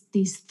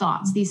these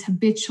thoughts, these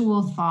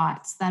habitual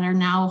thoughts that are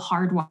now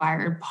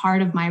hardwired,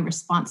 part of my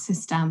response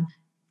system.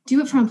 Do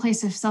it from a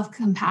place of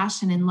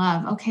self-compassion and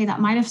love. Okay,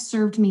 that might have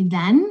served me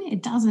then.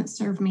 It doesn't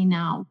serve me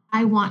now.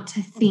 I want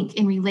to think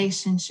in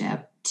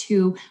relationship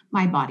to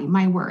my body,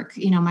 my work,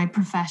 my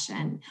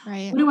profession.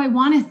 Right. What do I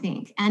want to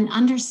think? And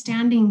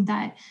understanding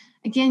that,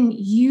 again,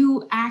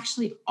 you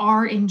actually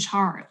are in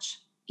charge,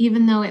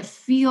 even though it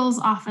feels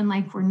often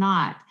like we're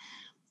not.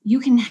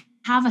 You can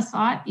have a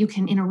thought, you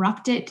can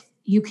interrupt it,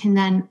 you can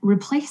then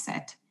replace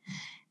it.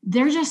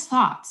 They're just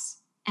thoughts.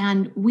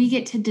 And we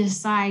get to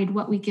decide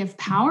what we give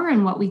power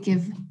and what we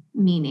give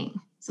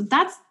meaning. So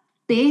that's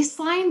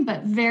baseline,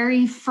 but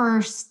very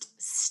first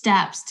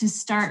steps to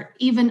start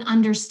even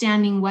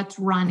understanding what's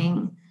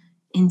running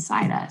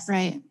inside us.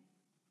 Right.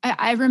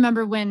 I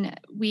remember when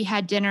we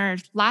had dinner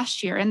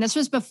last year, and this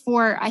was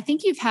before, I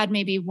think you've had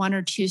maybe 1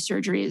 or 2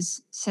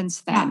 surgeries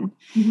since then.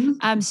 Yeah.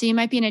 Mm-hmm. So you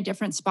might be in a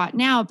different spot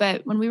now,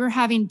 but when we were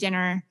having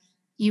dinner,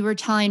 you were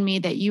telling me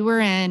that you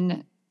were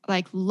in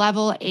like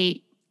level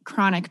 8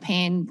 chronic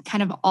pain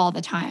kind of all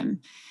the time,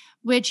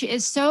 which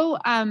is so,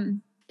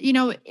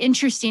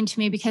 interesting to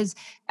me, because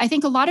I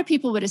think a lot of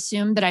people would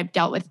assume that I've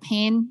dealt with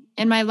pain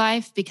in my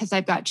life because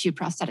I've got 2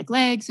 prosthetic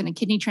legs and a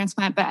kidney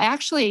transplant, but I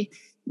actually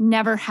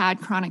never had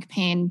chronic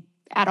pain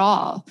at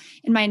all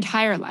in my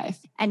entire life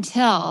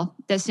until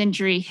this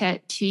injury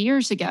hit 2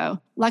 years ago.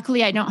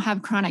 Luckily, I don't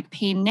have chronic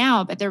pain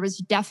now, but there was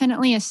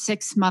definitely a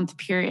 6-month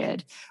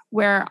period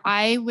where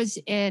I was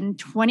in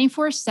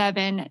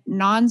 24/7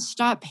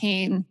 nonstop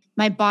pain.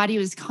 My body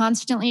was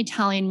constantly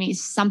telling me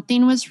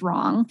something was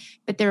wrong,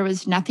 but there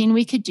was nothing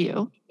we could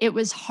do. It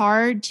was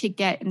hard to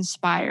get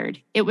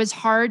inspired. It was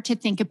hard to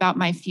think about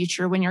my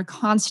future when you're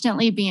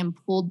constantly being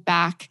pulled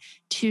back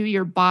to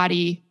your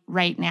body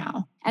right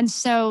now. And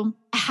so,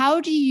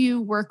 how do you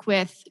work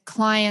with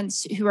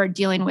clients who are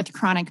dealing with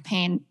chronic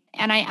pain?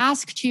 And I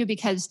ask too,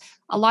 because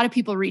a lot of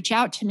people reach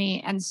out to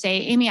me and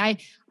say, Amy, I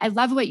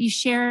love what you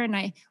share and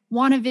I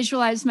want to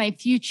visualize my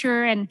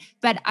future,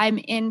 but I'm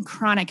in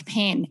chronic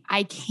pain.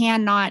 I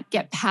cannot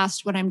get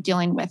past what I'm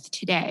dealing with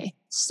today.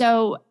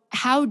 So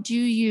how do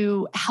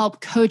you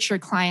help coach your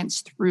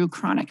clients through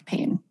chronic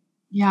pain?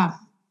 Yeah.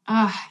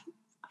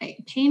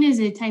 Pain is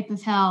a type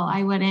of hell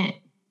I wouldn't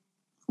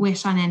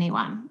wish on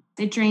anyone.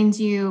 It drains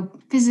you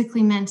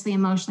physically, mentally,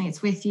 emotionally.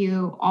 It's with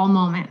you all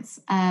moments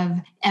of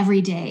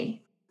every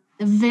day.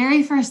 The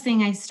very first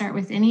thing I start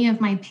with any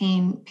of my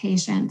pain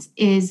patients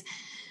is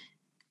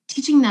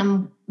teaching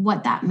them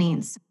what that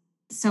means.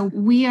 So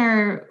we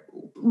are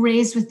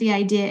raised with the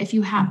idea if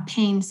you have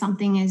pain,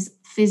 something is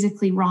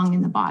physically wrong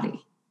in the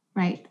body,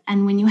 right?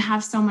 And when you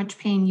have so much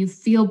pain, you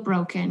feel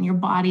broken, your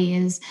body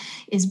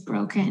is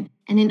broken.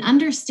 And in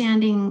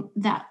understanding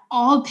that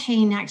all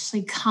pain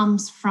actually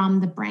comes from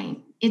the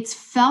brain. It's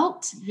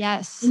felt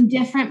in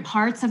different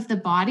parts of the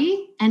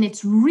body and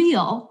it's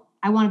real.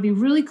 I want to be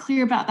really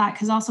clear about that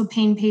because also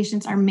pain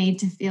patients are made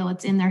to feel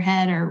it's in their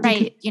head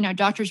right.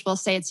 Doctors will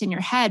say it's in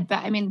your head,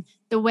 but I mean,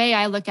 the way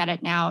I look at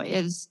it now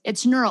is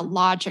it's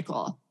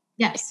neurological.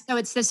 Yes. So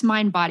it's this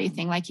mind-body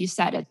thing, like you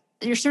said.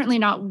 You're certainly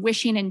not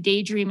wishing and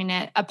daydreaming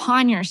it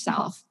upon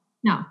yourself.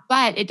 No.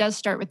 But it does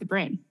start with the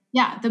brain.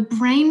 Yeah. The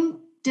brain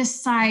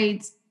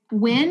decides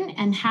when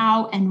and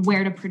how and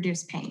where to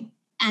produce pain,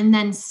 and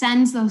then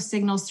sends those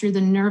signals through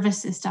the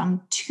nervous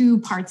system to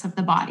parts of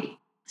the body.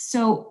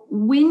 So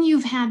when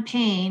you've had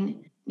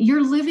pain,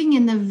 you're living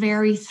in the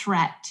very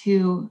threat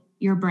to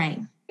your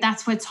brain.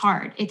 That's what's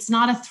hard. It's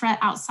not a threat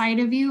outside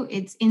of you,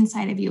 it's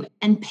inside of you.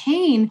 And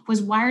pain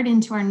was wired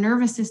into our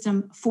nervous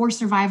system for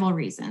survival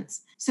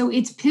reasons. So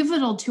it's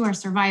pivotal to our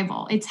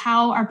survival. It's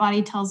how our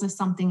body tells us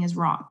something is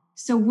wrong.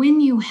 So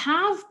when you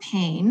have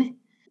pain,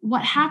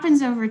 what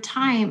happens over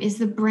time is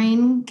the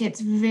brain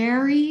gets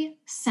very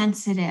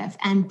sensitive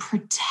and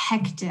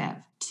protective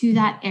to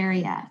that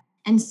area.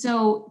 And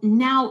so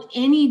now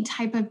any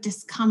type of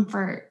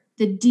discomfort,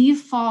 the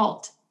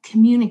default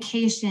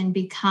communication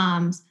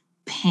becomes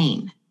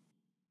pain.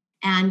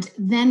 And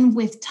then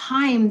with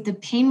time, the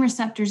pain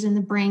receptors in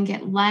the brain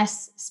get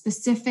less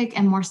specific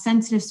and more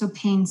sensitive, so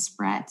pain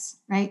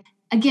spreads, right?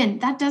 Again,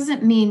 that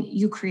doesn't mean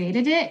you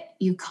created it,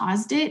 you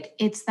caused it.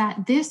 It's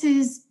that this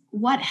is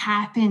what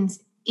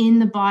happens in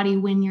the body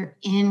when you're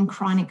in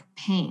chronic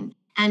pain.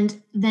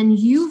 And then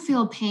you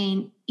feel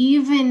pain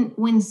even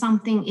when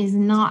something is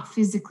not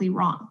physically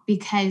wrong,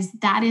 because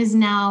that is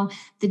now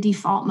the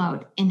default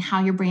mode in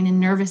how your brain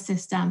and nervous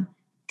system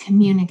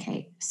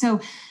communicate.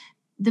 So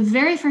the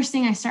very first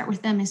thing I start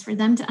with them is for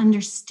them to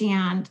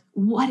understand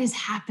what is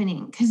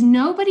happening, because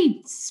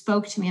nobody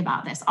spoke to me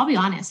about this. I'll be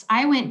honest.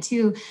 I went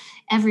to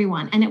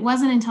everyone, and it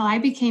wasn't until I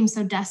became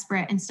so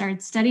desperate and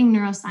started studying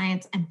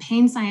neuroscience and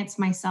pain science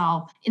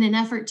myself in an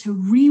effort to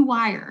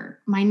rewire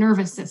my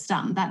nervous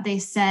system that they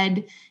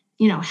said,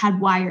 had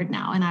wired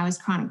now, and I was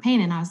chronic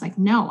pain. And I was like,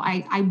 no,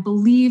 I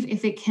believe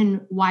if it can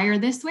wire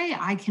this way,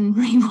 I can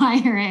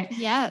rewire it.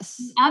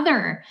 Yes.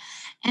 Other.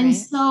 And Right.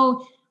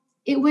 So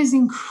it was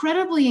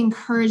incredibly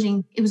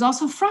encouraging. It was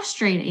also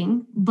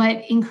frustrating,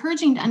 but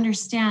encouraging to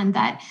understand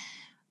that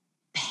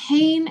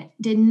pain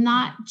did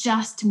not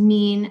just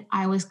mean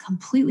I was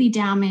completely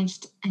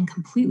damaged and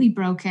completely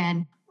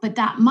broken, but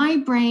that my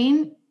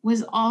brain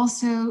was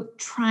also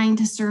trying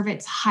to serve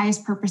its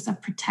highest purpose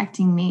of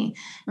protecting me.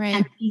 Right.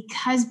 And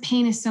because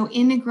pain is so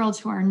integral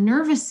to our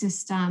nervous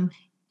system,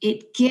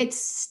 it gets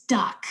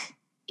stuck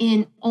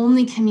in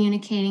only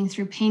communicating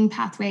through pain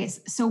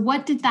pathways. So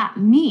what did that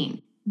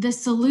mean? The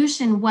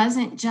solution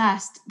wasn't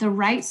just the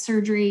right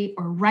surgery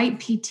or right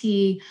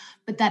PT,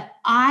 but that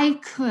I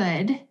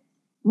could,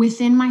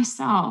 within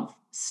myself,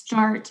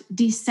 start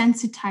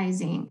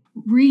desensitizing,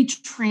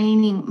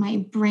 retraining my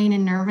brain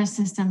and nervous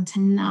system to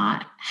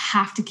not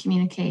have to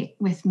communicate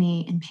with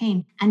me in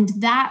pain. And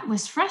that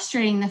was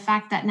frustrating, the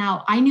fact that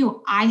now I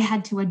knew I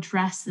had to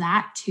address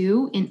that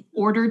too in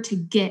order to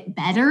get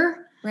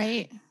better.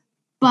 Right.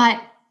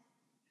 But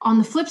on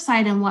the flip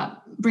side, and what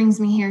brings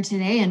me here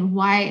today and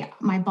why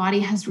my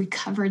body has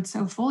recovered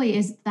so fully,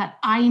 is that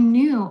I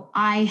knew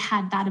I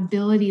had that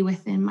ability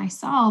within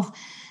myself,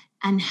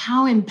 and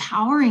how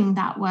empowering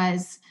that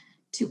was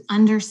to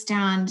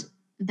understand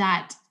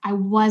that I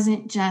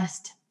wasn't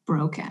just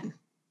broken,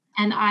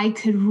 and I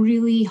could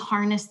really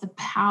harness the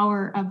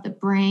power of the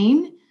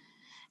brain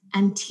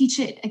and teach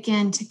it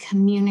again to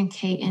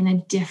communicate in a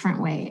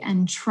different way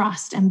and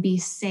trust and be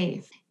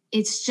safe.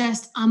 It's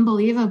just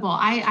unbelievable.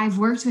 I've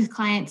worked with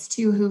clients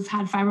too who've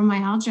had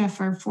fibromyalgia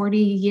for 40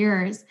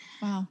 years.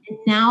 Wow. And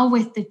now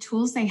with the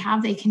tools they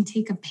have, they can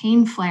take a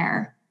pain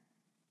flare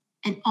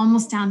and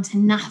almost down to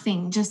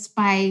nothing just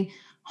by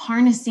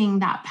harnessing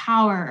that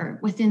power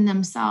within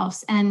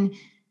themselves. And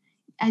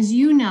as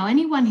you know,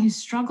 anyone who's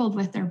struggled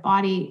with their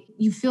body,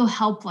 you feel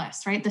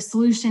helpless, right? The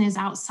solution is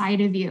outside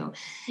of you.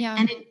 Yeah.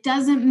 And it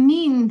doesn't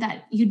mean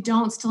that you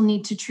don't still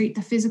need to treat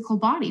the physical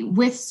body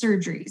with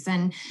surgeries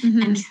and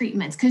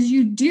treatments, because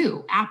you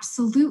do.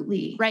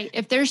 Absolutely. Right.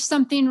 If there's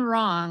something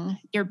wrong,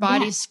 your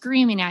body's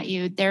screaming at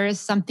you, there is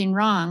something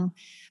wrong.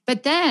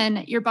 But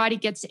then your body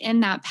gets in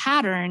that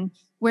pattern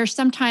where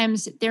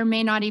sometimes there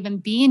may not even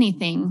be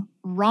anything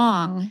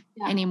wrong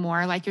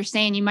anymore. Like you're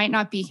saying, you might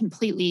not be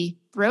completely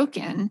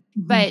broken,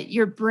 but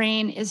your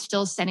brain is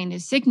still sending the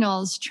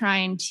signals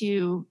trying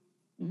to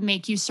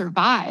make you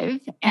survive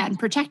and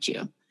protect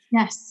you.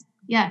 Yes,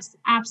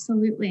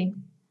 absolutely.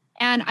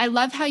 And I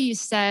love how you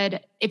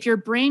said, if your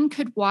brain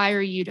could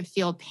wire you to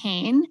feel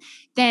pain,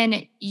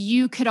 then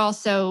you could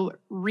also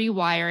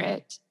rewire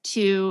it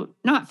to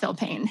not feel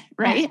pain,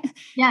 right?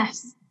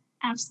 Yes,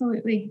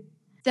 absolutely.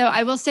 So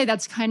I will say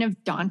that's kind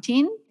of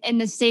daunting in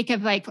the sake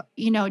of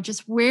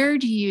just where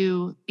do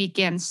you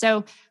begin?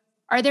 So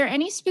are there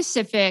any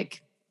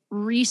specific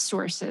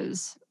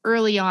resources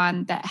early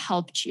on that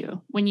helped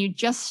you when you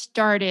just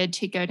started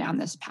to go down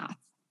this path?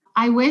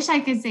 I wish I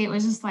could say it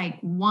was just like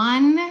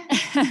one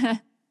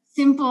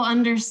simple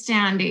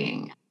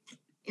understanding.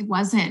 It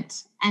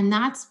wasn't. And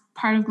that's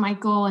part of my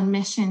goal and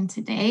mission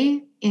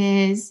today,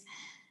 is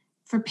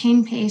for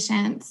pain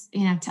patients,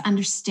 to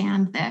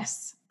understand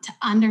this, to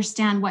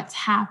understand what's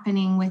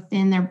happening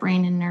within their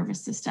brain and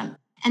nervous system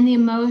and the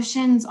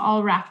emotions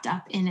all wrapped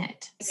up in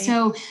it.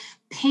 So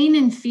pain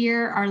and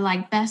fear are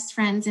like best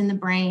friends in the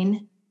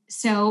brain.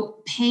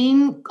 So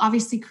pain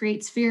obviously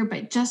creates fear,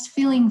 but just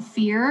feeling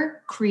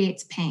fear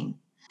creates pain.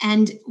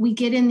 And we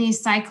get in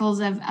these cycles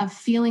of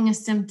feeling a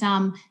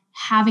symptom,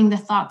 having the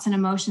thoughts and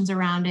emotions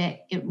around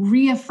it. It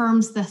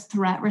reaffirms the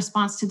threat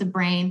response to the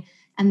brain.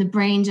 and the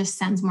brain just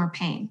sends more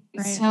pain.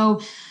 Right.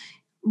 So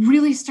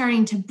really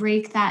starting to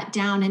break that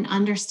down and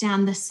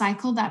understand the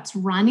cycle that's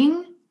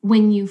running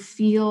when you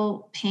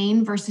feel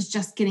pain versus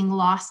just getting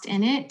lost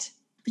in it.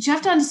 But you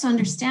have to also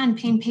understand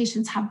pain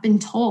patients have been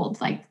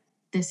told, like,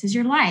 this is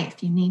your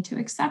life. You need to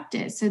accept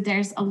it. So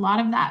there's a lot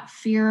of that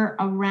fear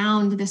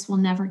around this will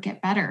never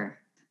get better.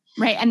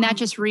 Right. And that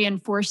just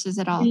reinforces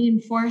it all.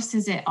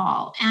 Reinforces it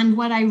all. And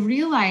what I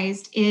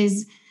realized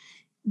is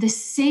the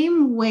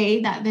same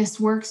way that this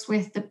works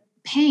with the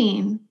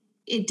pain,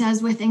 it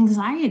does with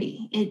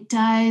anxiety. It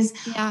does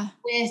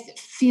with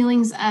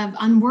feelings of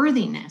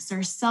unworthiness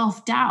or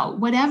self-doubt.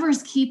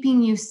 Whatever's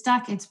keeping you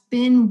stuck, it's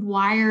been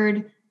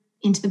wired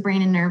into the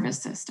brain and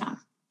nervous system.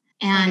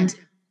 And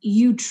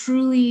you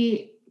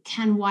truly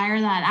can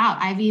wire that out.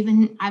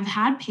 I've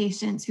had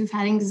patients who've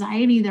had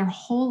anxiety their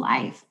whole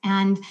life.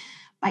 And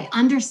by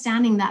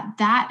understanding that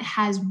that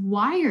has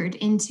wired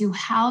into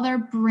how their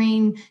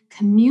brain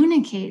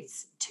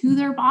communicates to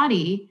their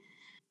body,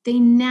 they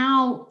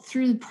now,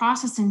 through the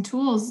process and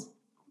tools,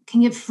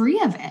 can get free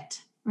of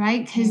it,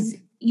 right? Because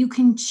you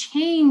can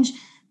change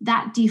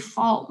that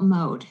default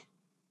mode.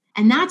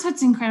 And that's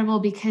what's incredible,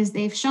 because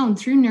they've shown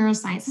through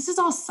neuroscience, this is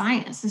all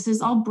science, this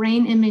is all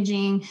brain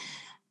imaging.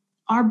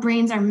 Our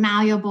brains are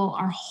malleable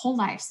our whole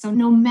life. So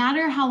no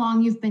matter how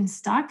long you've been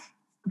stuck,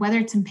 whether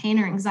it's in pain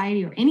or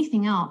anxiety or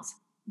anything else,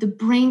 the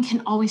brain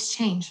can always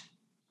change.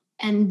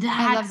 And that's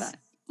I love that.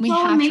 We so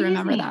have amazing. To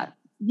remember that.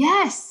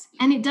 Yes.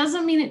 And it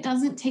doesn't mean it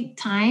doesn't take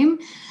time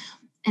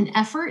and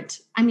effort.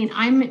 I mean,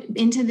 I'm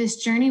into this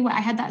journey.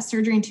 I had that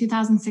surgery in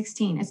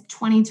 2016. It's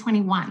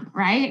 2021,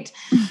 right?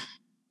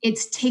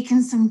 It's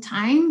taken some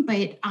time,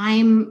 but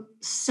I'm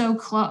so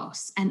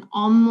close and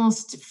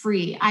almost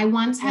free. I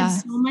once had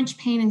so much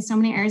pain in so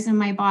many areas of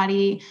my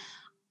body.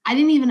 I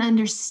didn't even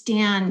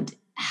understand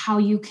how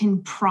you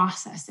can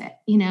process it,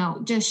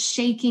 just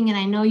shaking. And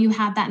I know you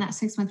had that in that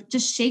 6 months,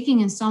 just shaking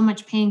in so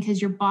much pain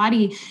because your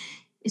body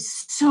is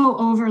so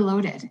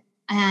overloaded,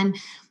 and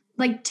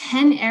like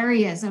 10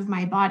 areas of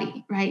my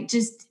body, right?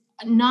 Just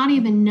not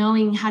even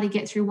knowing how to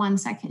get through 1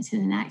 second to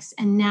the next.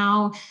 And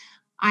now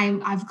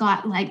I've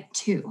got like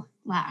 2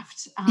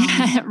 left.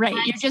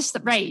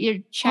 Right. You're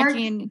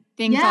checking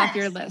things off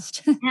your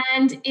list.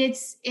 And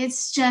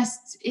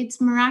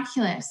it's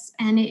miraculous.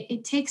 And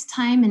it takes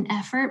time and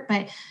effort,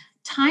 but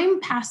time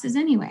passes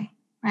anyway,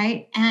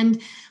 right?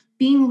 And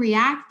being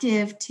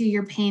reactive to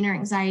your pain or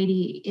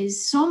anxiety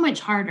is so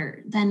much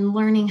harder than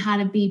learning how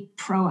to be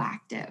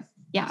proactive.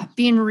 Yeah,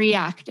 being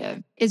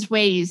reactive is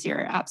way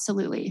easier.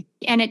 Absolutely.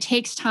 And it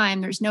takes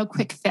time. There's no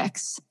quick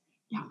fix.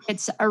 Yeah.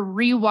 It's a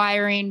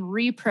rewiring,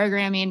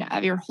 reprogramming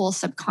of your whole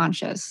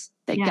subconscious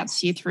that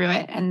gets you through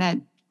it, and that,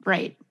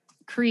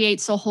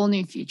 creates a whole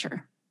new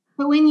future.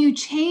 But when you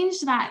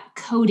change that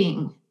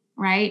coding,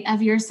 right,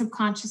 of your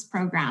subconscious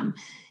program,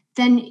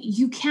 then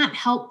you can't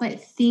help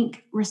but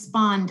think,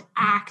 respond,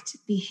 act,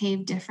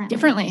 behave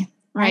differently.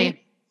 Right.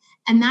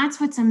 And that's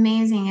what's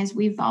amazing, is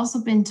we've also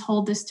been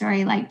told the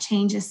story, like,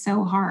 change is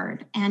so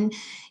hard. And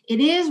it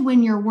is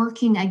when you're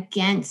working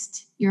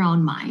against your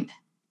own mind.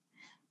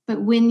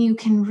 But when you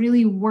can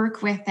really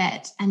work with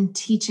it and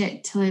teach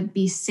it to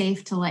be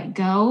safe to let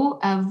go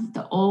of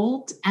the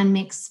old and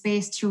make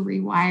space to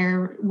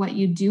rewire what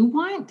you do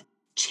want,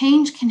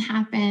 change can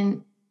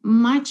happen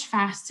much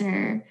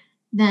faster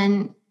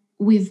than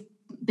we've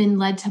been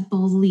led to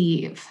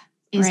believe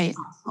is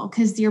possible,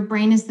 because your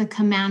brain is the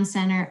command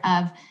center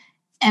of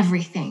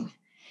everything.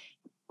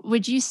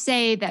 Would you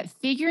say that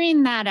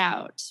figuring that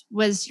out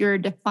was your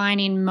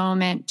defining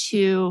moment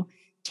to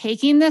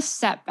taking this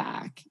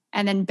setback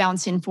and then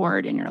bouncing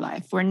forward in your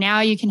life, where now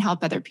you can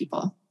help other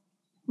people?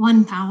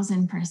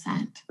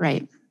 1,000%.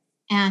 Right.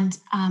 And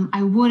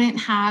I wouldn't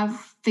have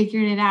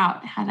figured it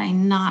out had I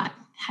not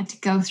had to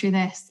go through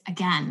this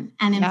again.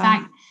 And in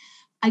fact,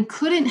 I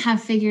couldn't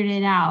have figured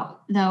it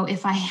out, though,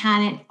 if I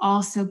hadn't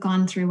also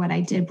gone through what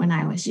I did when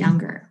I was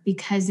younger,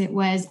 because it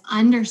was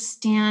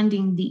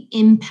understanding the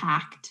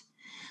impact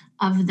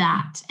of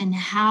that and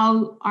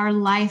how our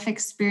life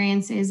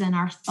experiences and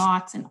our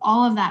thoughts and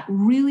all of that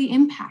really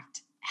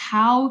impact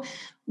how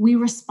we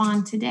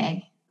respond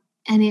today.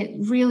 And it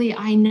really,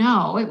 I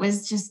know it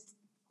was just,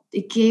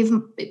 it gave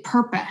it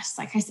purpose.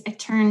 Like I said, it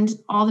turned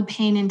all the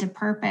pain into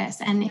purpose.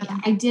 And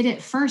I did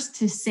it first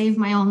to save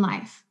my own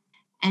life.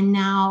 And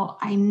now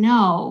I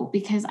know,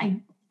 because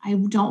I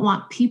don't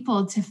want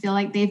people to feel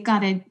like they've got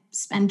to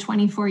spend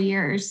 24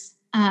 years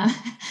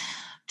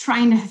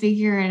trying to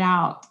figure it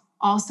out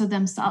also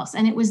themselves.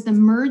 And it was the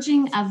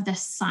merging of the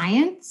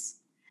science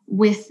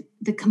with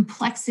the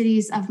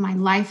complexities of my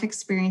life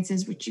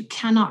experiences, which you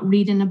cannot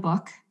read in a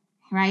book,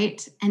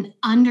 right? And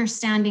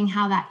understanding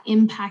how that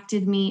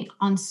impacted me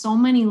on so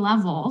many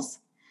levels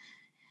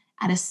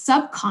at a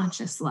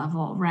subconscious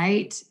level,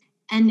 right?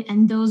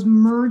 And those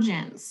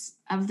mergence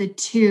of the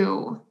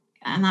two,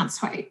 and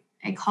that's why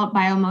I call it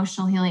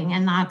bioemotional healing.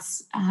 And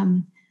that's,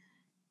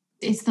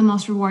 it's the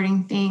most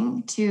rewarding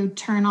thing, to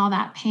turn all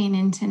that pain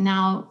into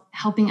now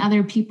helping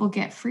other people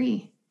get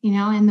free,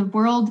 and the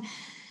world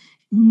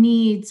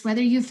needs,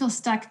 whether you feel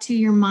stuck to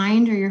your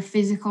mind or your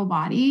physical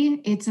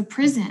body, it's a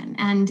prison,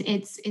 and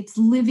it's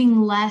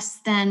living less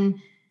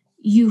than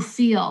you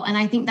feel. And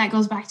I think that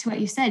goes back to what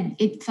you said.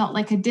 It felt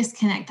like a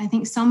disconnect. I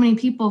think so many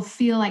people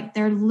feel like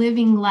they're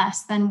living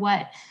less than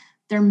what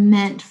they're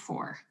meant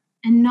for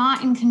and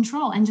not in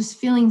control and just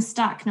feeling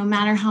stuck no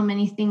matter how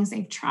many things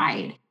they've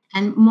tried.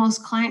 And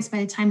most clients, by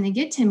the time they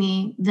get to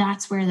me,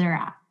 that's where they're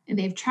at.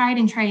 They've tried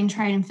and tried and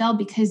tried and failed,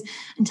 because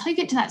until you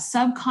get to that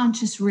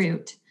subconscious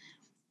root,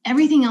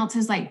 everything else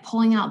is like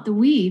pulling out the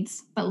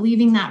weeds, but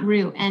leaving that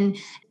root. And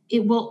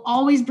it will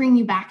always bring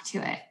you back to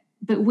it.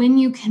 But when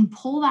you can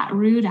pull that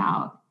root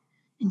out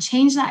and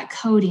change that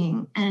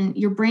coding and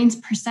your brain's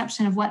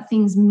perception of what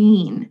things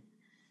mean,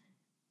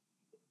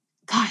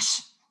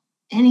 gosh,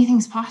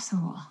 anything's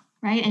possible,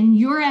 right? And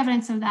you're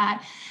evidence of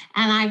that.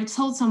 And I've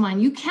told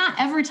someone, you can't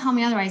ever tell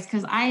me otherwise,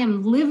 because I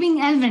am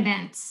living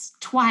evidence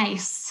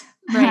twice,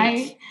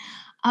 right?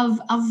 Of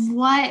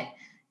what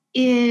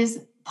is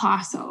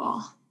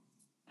possible.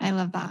 I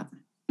love that.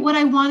 What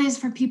I want is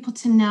for people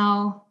to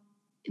know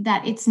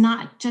that it's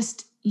not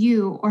just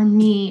you or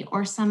me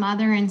or some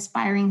other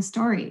inspiring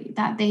story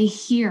that they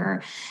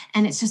hear.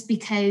 And it's just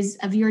because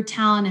of your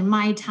talent and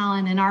my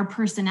talent and our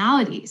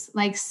personalities,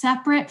 like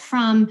separate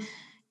from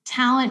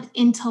talent,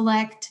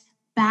 intellect,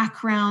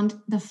 background,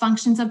 the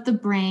functions of the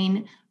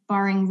brain,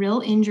 barring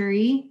real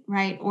injury,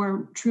 right?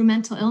 Or true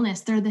mental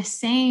illness, they're the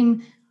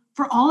same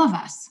for all of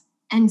us.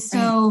 And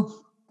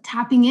so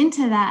tapping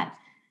into that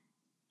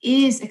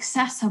is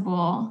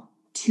accessible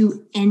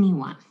to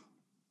anyone.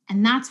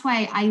 And that's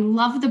why I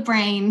love the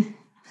brain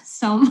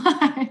so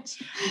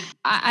much.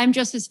 I'm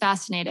just as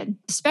fascinated,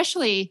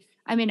 especially,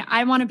 I mean,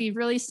 I want to be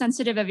really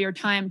sensitive of your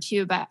time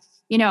too, but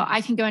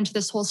I can go into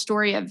this whole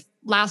story of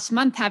last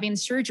month having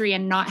surgery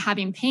and not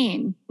having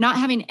pain, not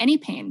having any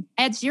pain.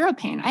 I had zero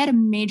pain. I had a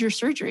major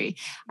surgery.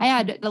 I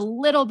had a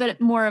little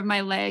bit more of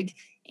my leg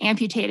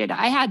amputated.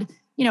 I had,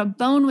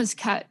 bone was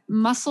cut,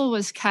 muscle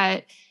was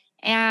cut,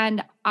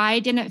 and I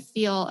didn't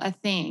feel a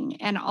thing.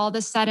 And all of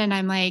a sudden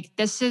I'm like,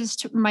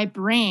 my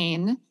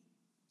brain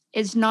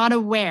is not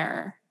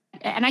aware.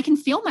 And I can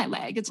feel my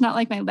leg. It's not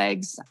like my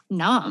leg's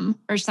numb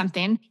or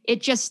something.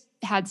 It just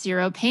had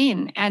zero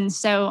pain. And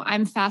so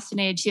I'm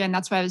fascinated too. And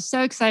that's why I was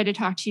so excited to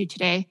talk to you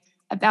today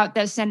about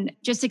this, and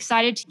just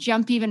excited to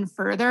jump even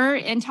further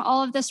into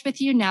all of this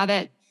with you now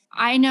that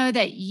I know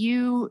that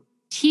you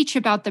teach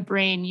about the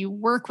brain. You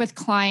work with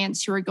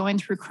clients who are going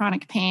through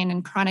chronic pain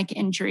and chronic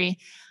injury.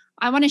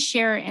 I want to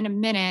share in a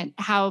minute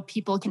how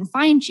people can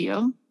find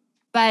you.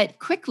 But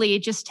quickly,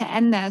 just to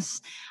end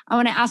this, I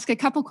want to ask a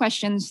couple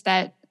questions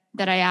that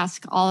I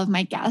ask all of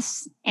my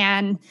guests.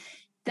 And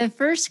the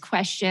first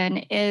question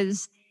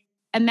is,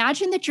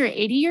 imagine that you're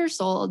 80 years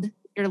old,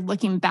 you're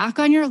looking back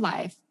on your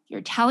life,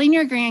 you're telling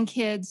your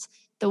grandkids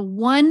the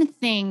one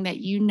thing that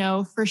you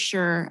know for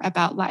sure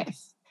about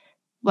life.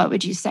 What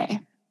would you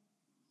say?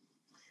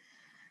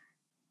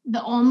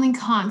 The only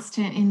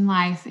constant in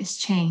life is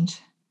change.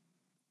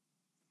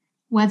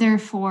 Whether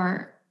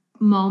for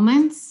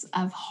moments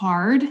of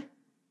hard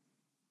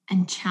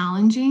and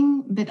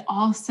challenging, but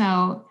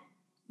also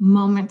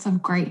moments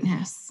of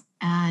greatness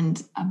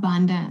and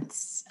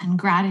abundance and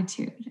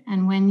gratitude.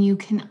 And when you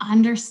can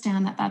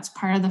understand that that's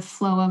part of the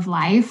flow of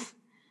life,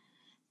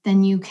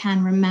 then you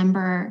can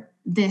remember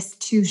this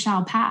too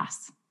shall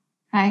pass,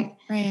 right?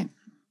 Right.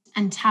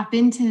 And tap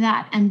into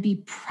that and be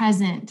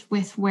present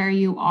with where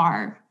you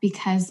are,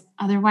 because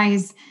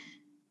otherwise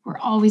we're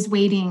always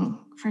waiting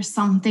for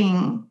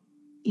something,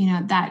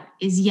 that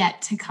is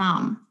yet to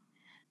come.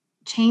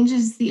 Change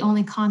is the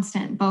only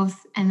constant,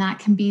 and that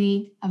can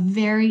be a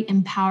very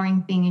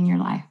empowering thing in your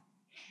life.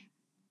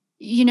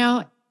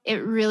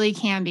 It really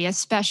can be,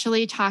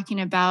 especially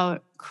talking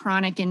about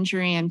chronic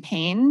injury and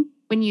pain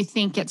when you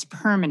think it's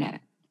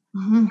permanent.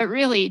 Mm-hmm. But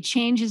really,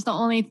 change is the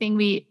only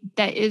thing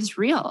that is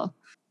real.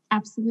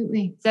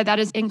 Absolutely. So that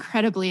is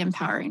incredibly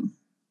empowering.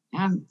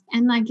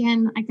 And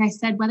again, like I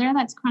said, whether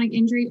that's chronic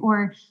injury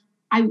or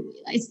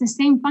it's the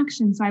same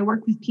function. So I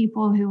work with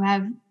people who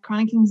have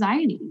chronic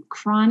anxiety,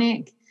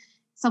 chronic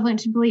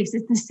self-limiting beliefs.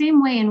 It's the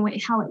same way in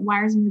how it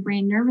wires in the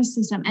brain nervous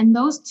system. And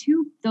those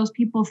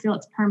people feel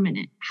it's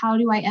permanent. How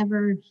do I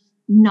ever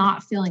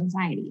not feel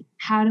anxiety?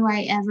 How do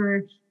I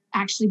ever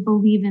actually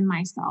believe in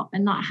myself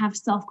and not have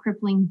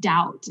self-crippling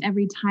doubt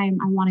every time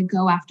I want to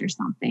go after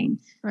something?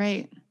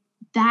 Right.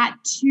 That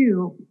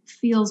too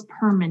feels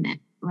permanent,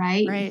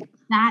 right? Right.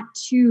 That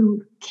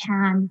too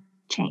can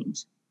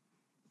change.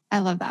 I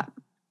love that.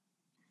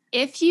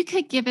 If you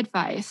could give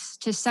advice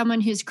to someone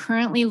who's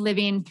currently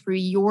living through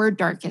your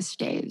darkest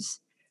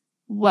days,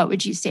 what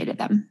would you say to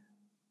them?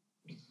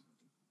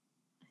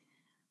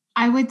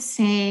 I would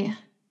say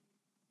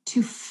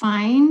to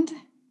find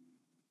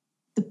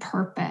the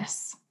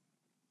purpose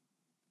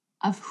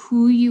of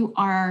who you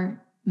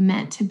are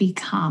meant to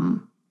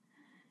become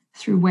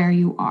through where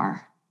you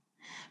are,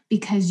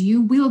 because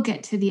you will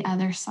get to the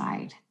other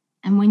side.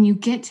 And when you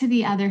get to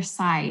the other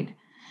side,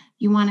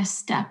 you want to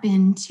step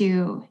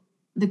into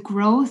the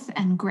growth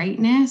and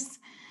greatness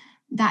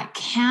that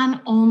can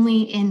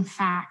only, in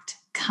fact,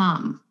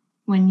 come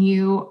when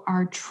you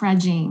are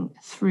trudging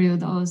through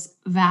those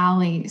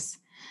valleys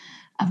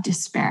of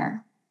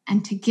despair,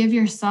 and to give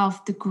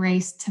yourself the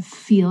grace to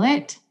feel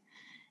it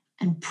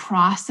and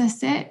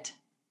process it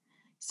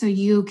so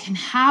you can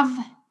have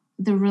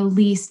the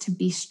release to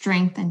be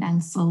strengthened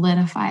and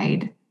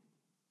solidified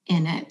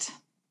in it.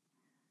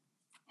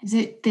 Is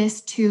it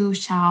this too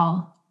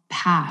shall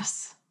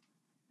pass?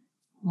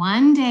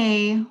 One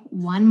day,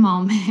 one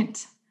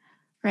moment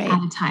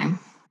at a time.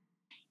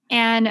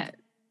 And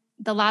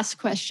the last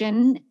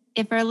question,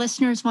 if our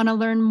listeners want to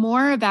learn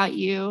more about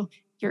you,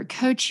 your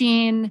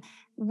coaching,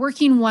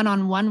 working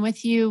one-on-one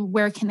with you,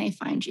 where can they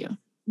find you?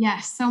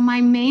 Yes. So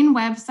my main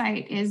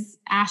website is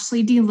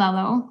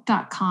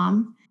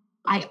ashleydilello.com.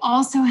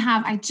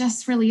 I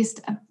just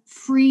released a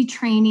free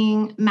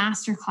training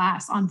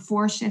masterclass on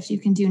 4 shifts you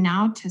can do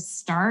now to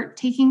start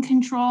taking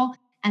control.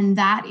 And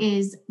that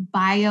is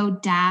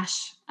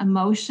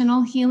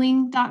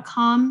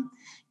bio-emotionalhealing.com.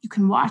 You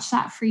can watch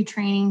that free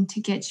training to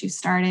get you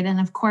started.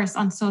 And of course,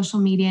 on social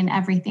media and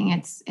everything,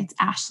 it's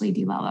Ashley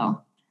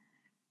DiLello.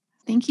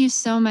 Thank you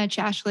so much,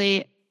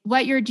 Ashley.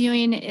 What you're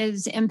doing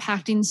is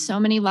impacting so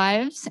many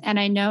lives, and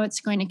I know it's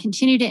going to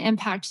continue to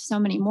impact so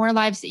many more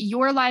lives.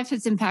 Your life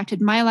has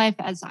impacted my life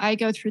as I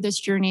go through this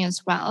journey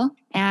as well.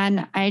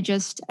 And I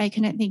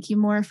couldn't thank you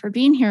more for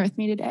being here with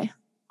me today.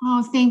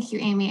 Oh, thank you,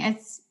 Amy.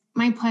 It's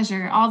my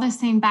pleasure. All the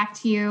same back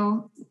to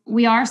you.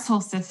 We are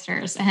soul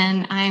sisters,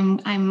 and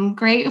I'm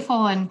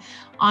grateful and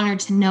honored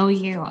to know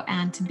you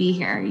and to be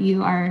here.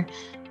 You are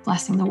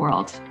blessing the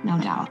world, no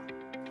doubt.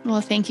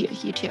 Well, thank you.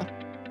 You too.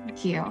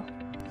 Thank you.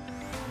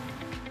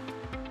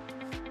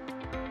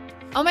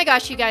 Oh my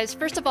gosh, you guys.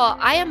 First of all,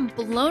 I am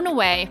blown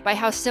away by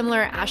how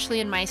similar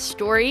Ashley and my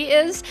story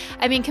is.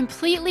 I mean,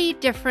 completely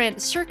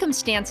different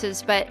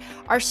circumstances, but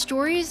our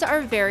stories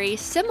are very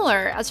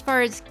similar as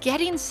far as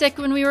getting sick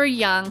when we were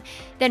young,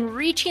 then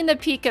reaching the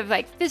peak of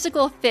like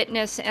physical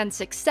fitness and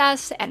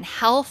success and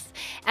health,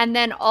 and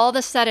then all of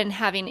a sudden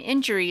having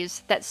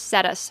injuries that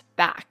set us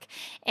back.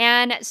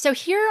 And so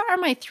here are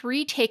my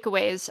 3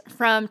 takeaways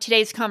from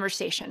today's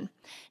conversation.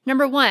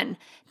 Number 1,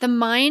 the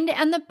mind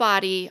and the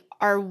body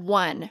are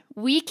one.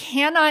 We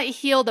cannot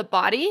heal the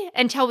body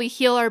until we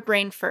heal our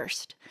brain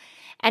first.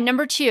 And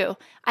number 2,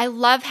 I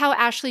love how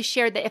Ashley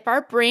shared that if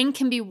our brain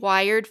can be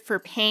wired for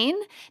pain,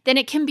 then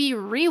it can be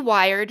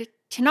rewired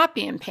to not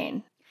be in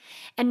pain.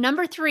 And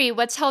number 3,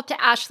 what's helped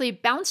Ashley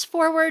bounce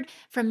forward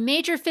from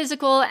major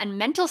physical and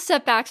mental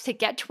setbacks to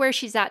get to where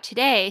she's at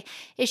today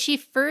is she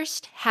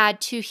first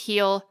had to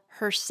heal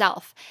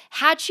herself.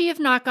 Had she have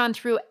not gone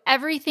through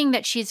everything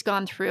that she's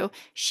gone through,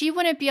 she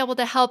wouldn't be able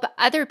to help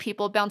other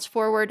people bounce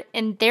forward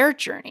in their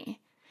journey.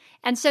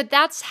 And so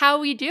that's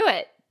how we do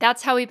it.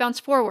 That's how we bounce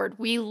forward.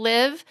 We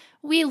live,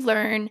 we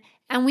learn,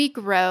 and we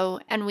grow,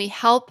 and we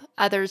help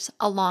others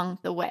along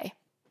the way.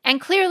 And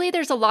clearly,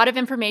 there's a lot of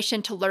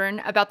information to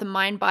learn about the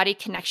mind-body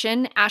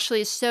connection.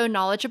 Ashley is so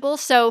knowledgeable,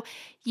 so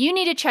you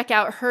need to check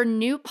out her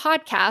new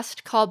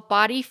podcast called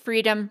Body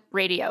Freedom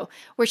Radio,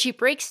 where she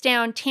breaks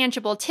down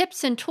tangible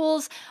tips and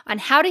tools on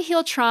how to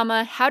heal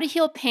trauma, how to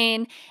heal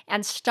pain,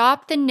 and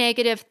stop the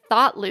negative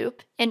thought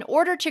loop in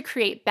order to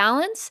create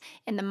balance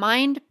in the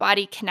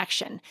mind-body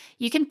connection.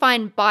 You can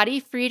find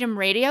Body Freedom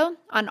Radio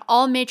on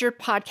all major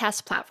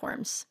podcast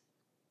platforms.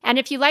 And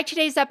if you liked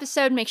today's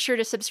episode, make sure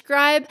to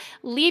subscribe,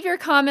 leave your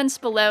comments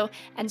below,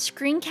 and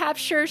screen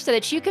capture so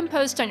that you can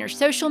post on your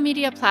social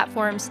media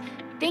platforms.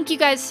 Thank you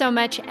guys so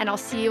much, and I'll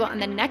see you on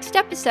the next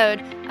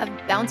episode of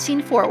Bouncing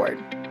Forward.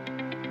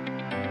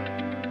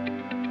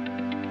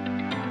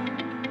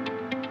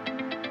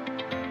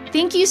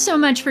 Thank you so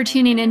much for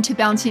tuning in to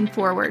Bouncing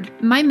Forward.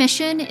 My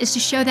mission is to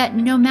show that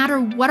no matter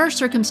what our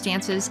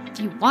circumstances, if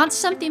you want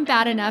something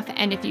bad enough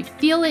and if you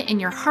feel it in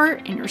your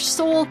heart and your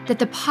soul, that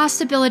the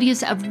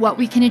possibilities of what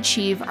we can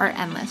achieve are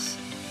endless.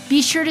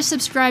 Be sure to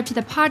subscribe to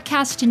the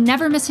podcast to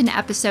never miss an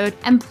episode,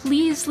 and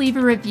please leave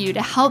a review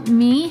to help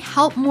me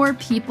help more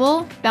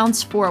people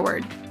bounce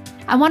forward.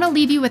 I want to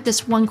leave you with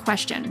this one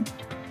question.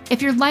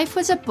 If your life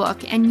was a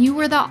book and you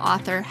were the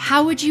author,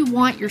 how would you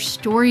want your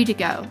story to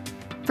go?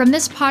 From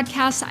this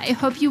podcast, I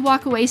hope you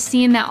walk away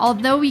seeing that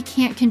although we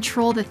can't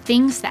control the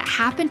things that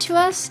happen to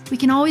us, we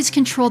can always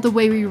control the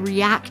way we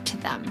react to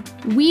them.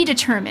 We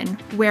determine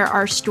where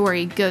our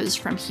story goes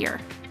from here.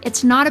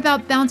 It's not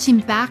about bouncing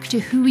back to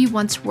who we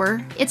once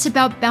were. It's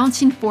about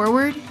bouncing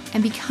forward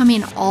and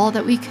becoming all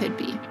that we could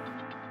be.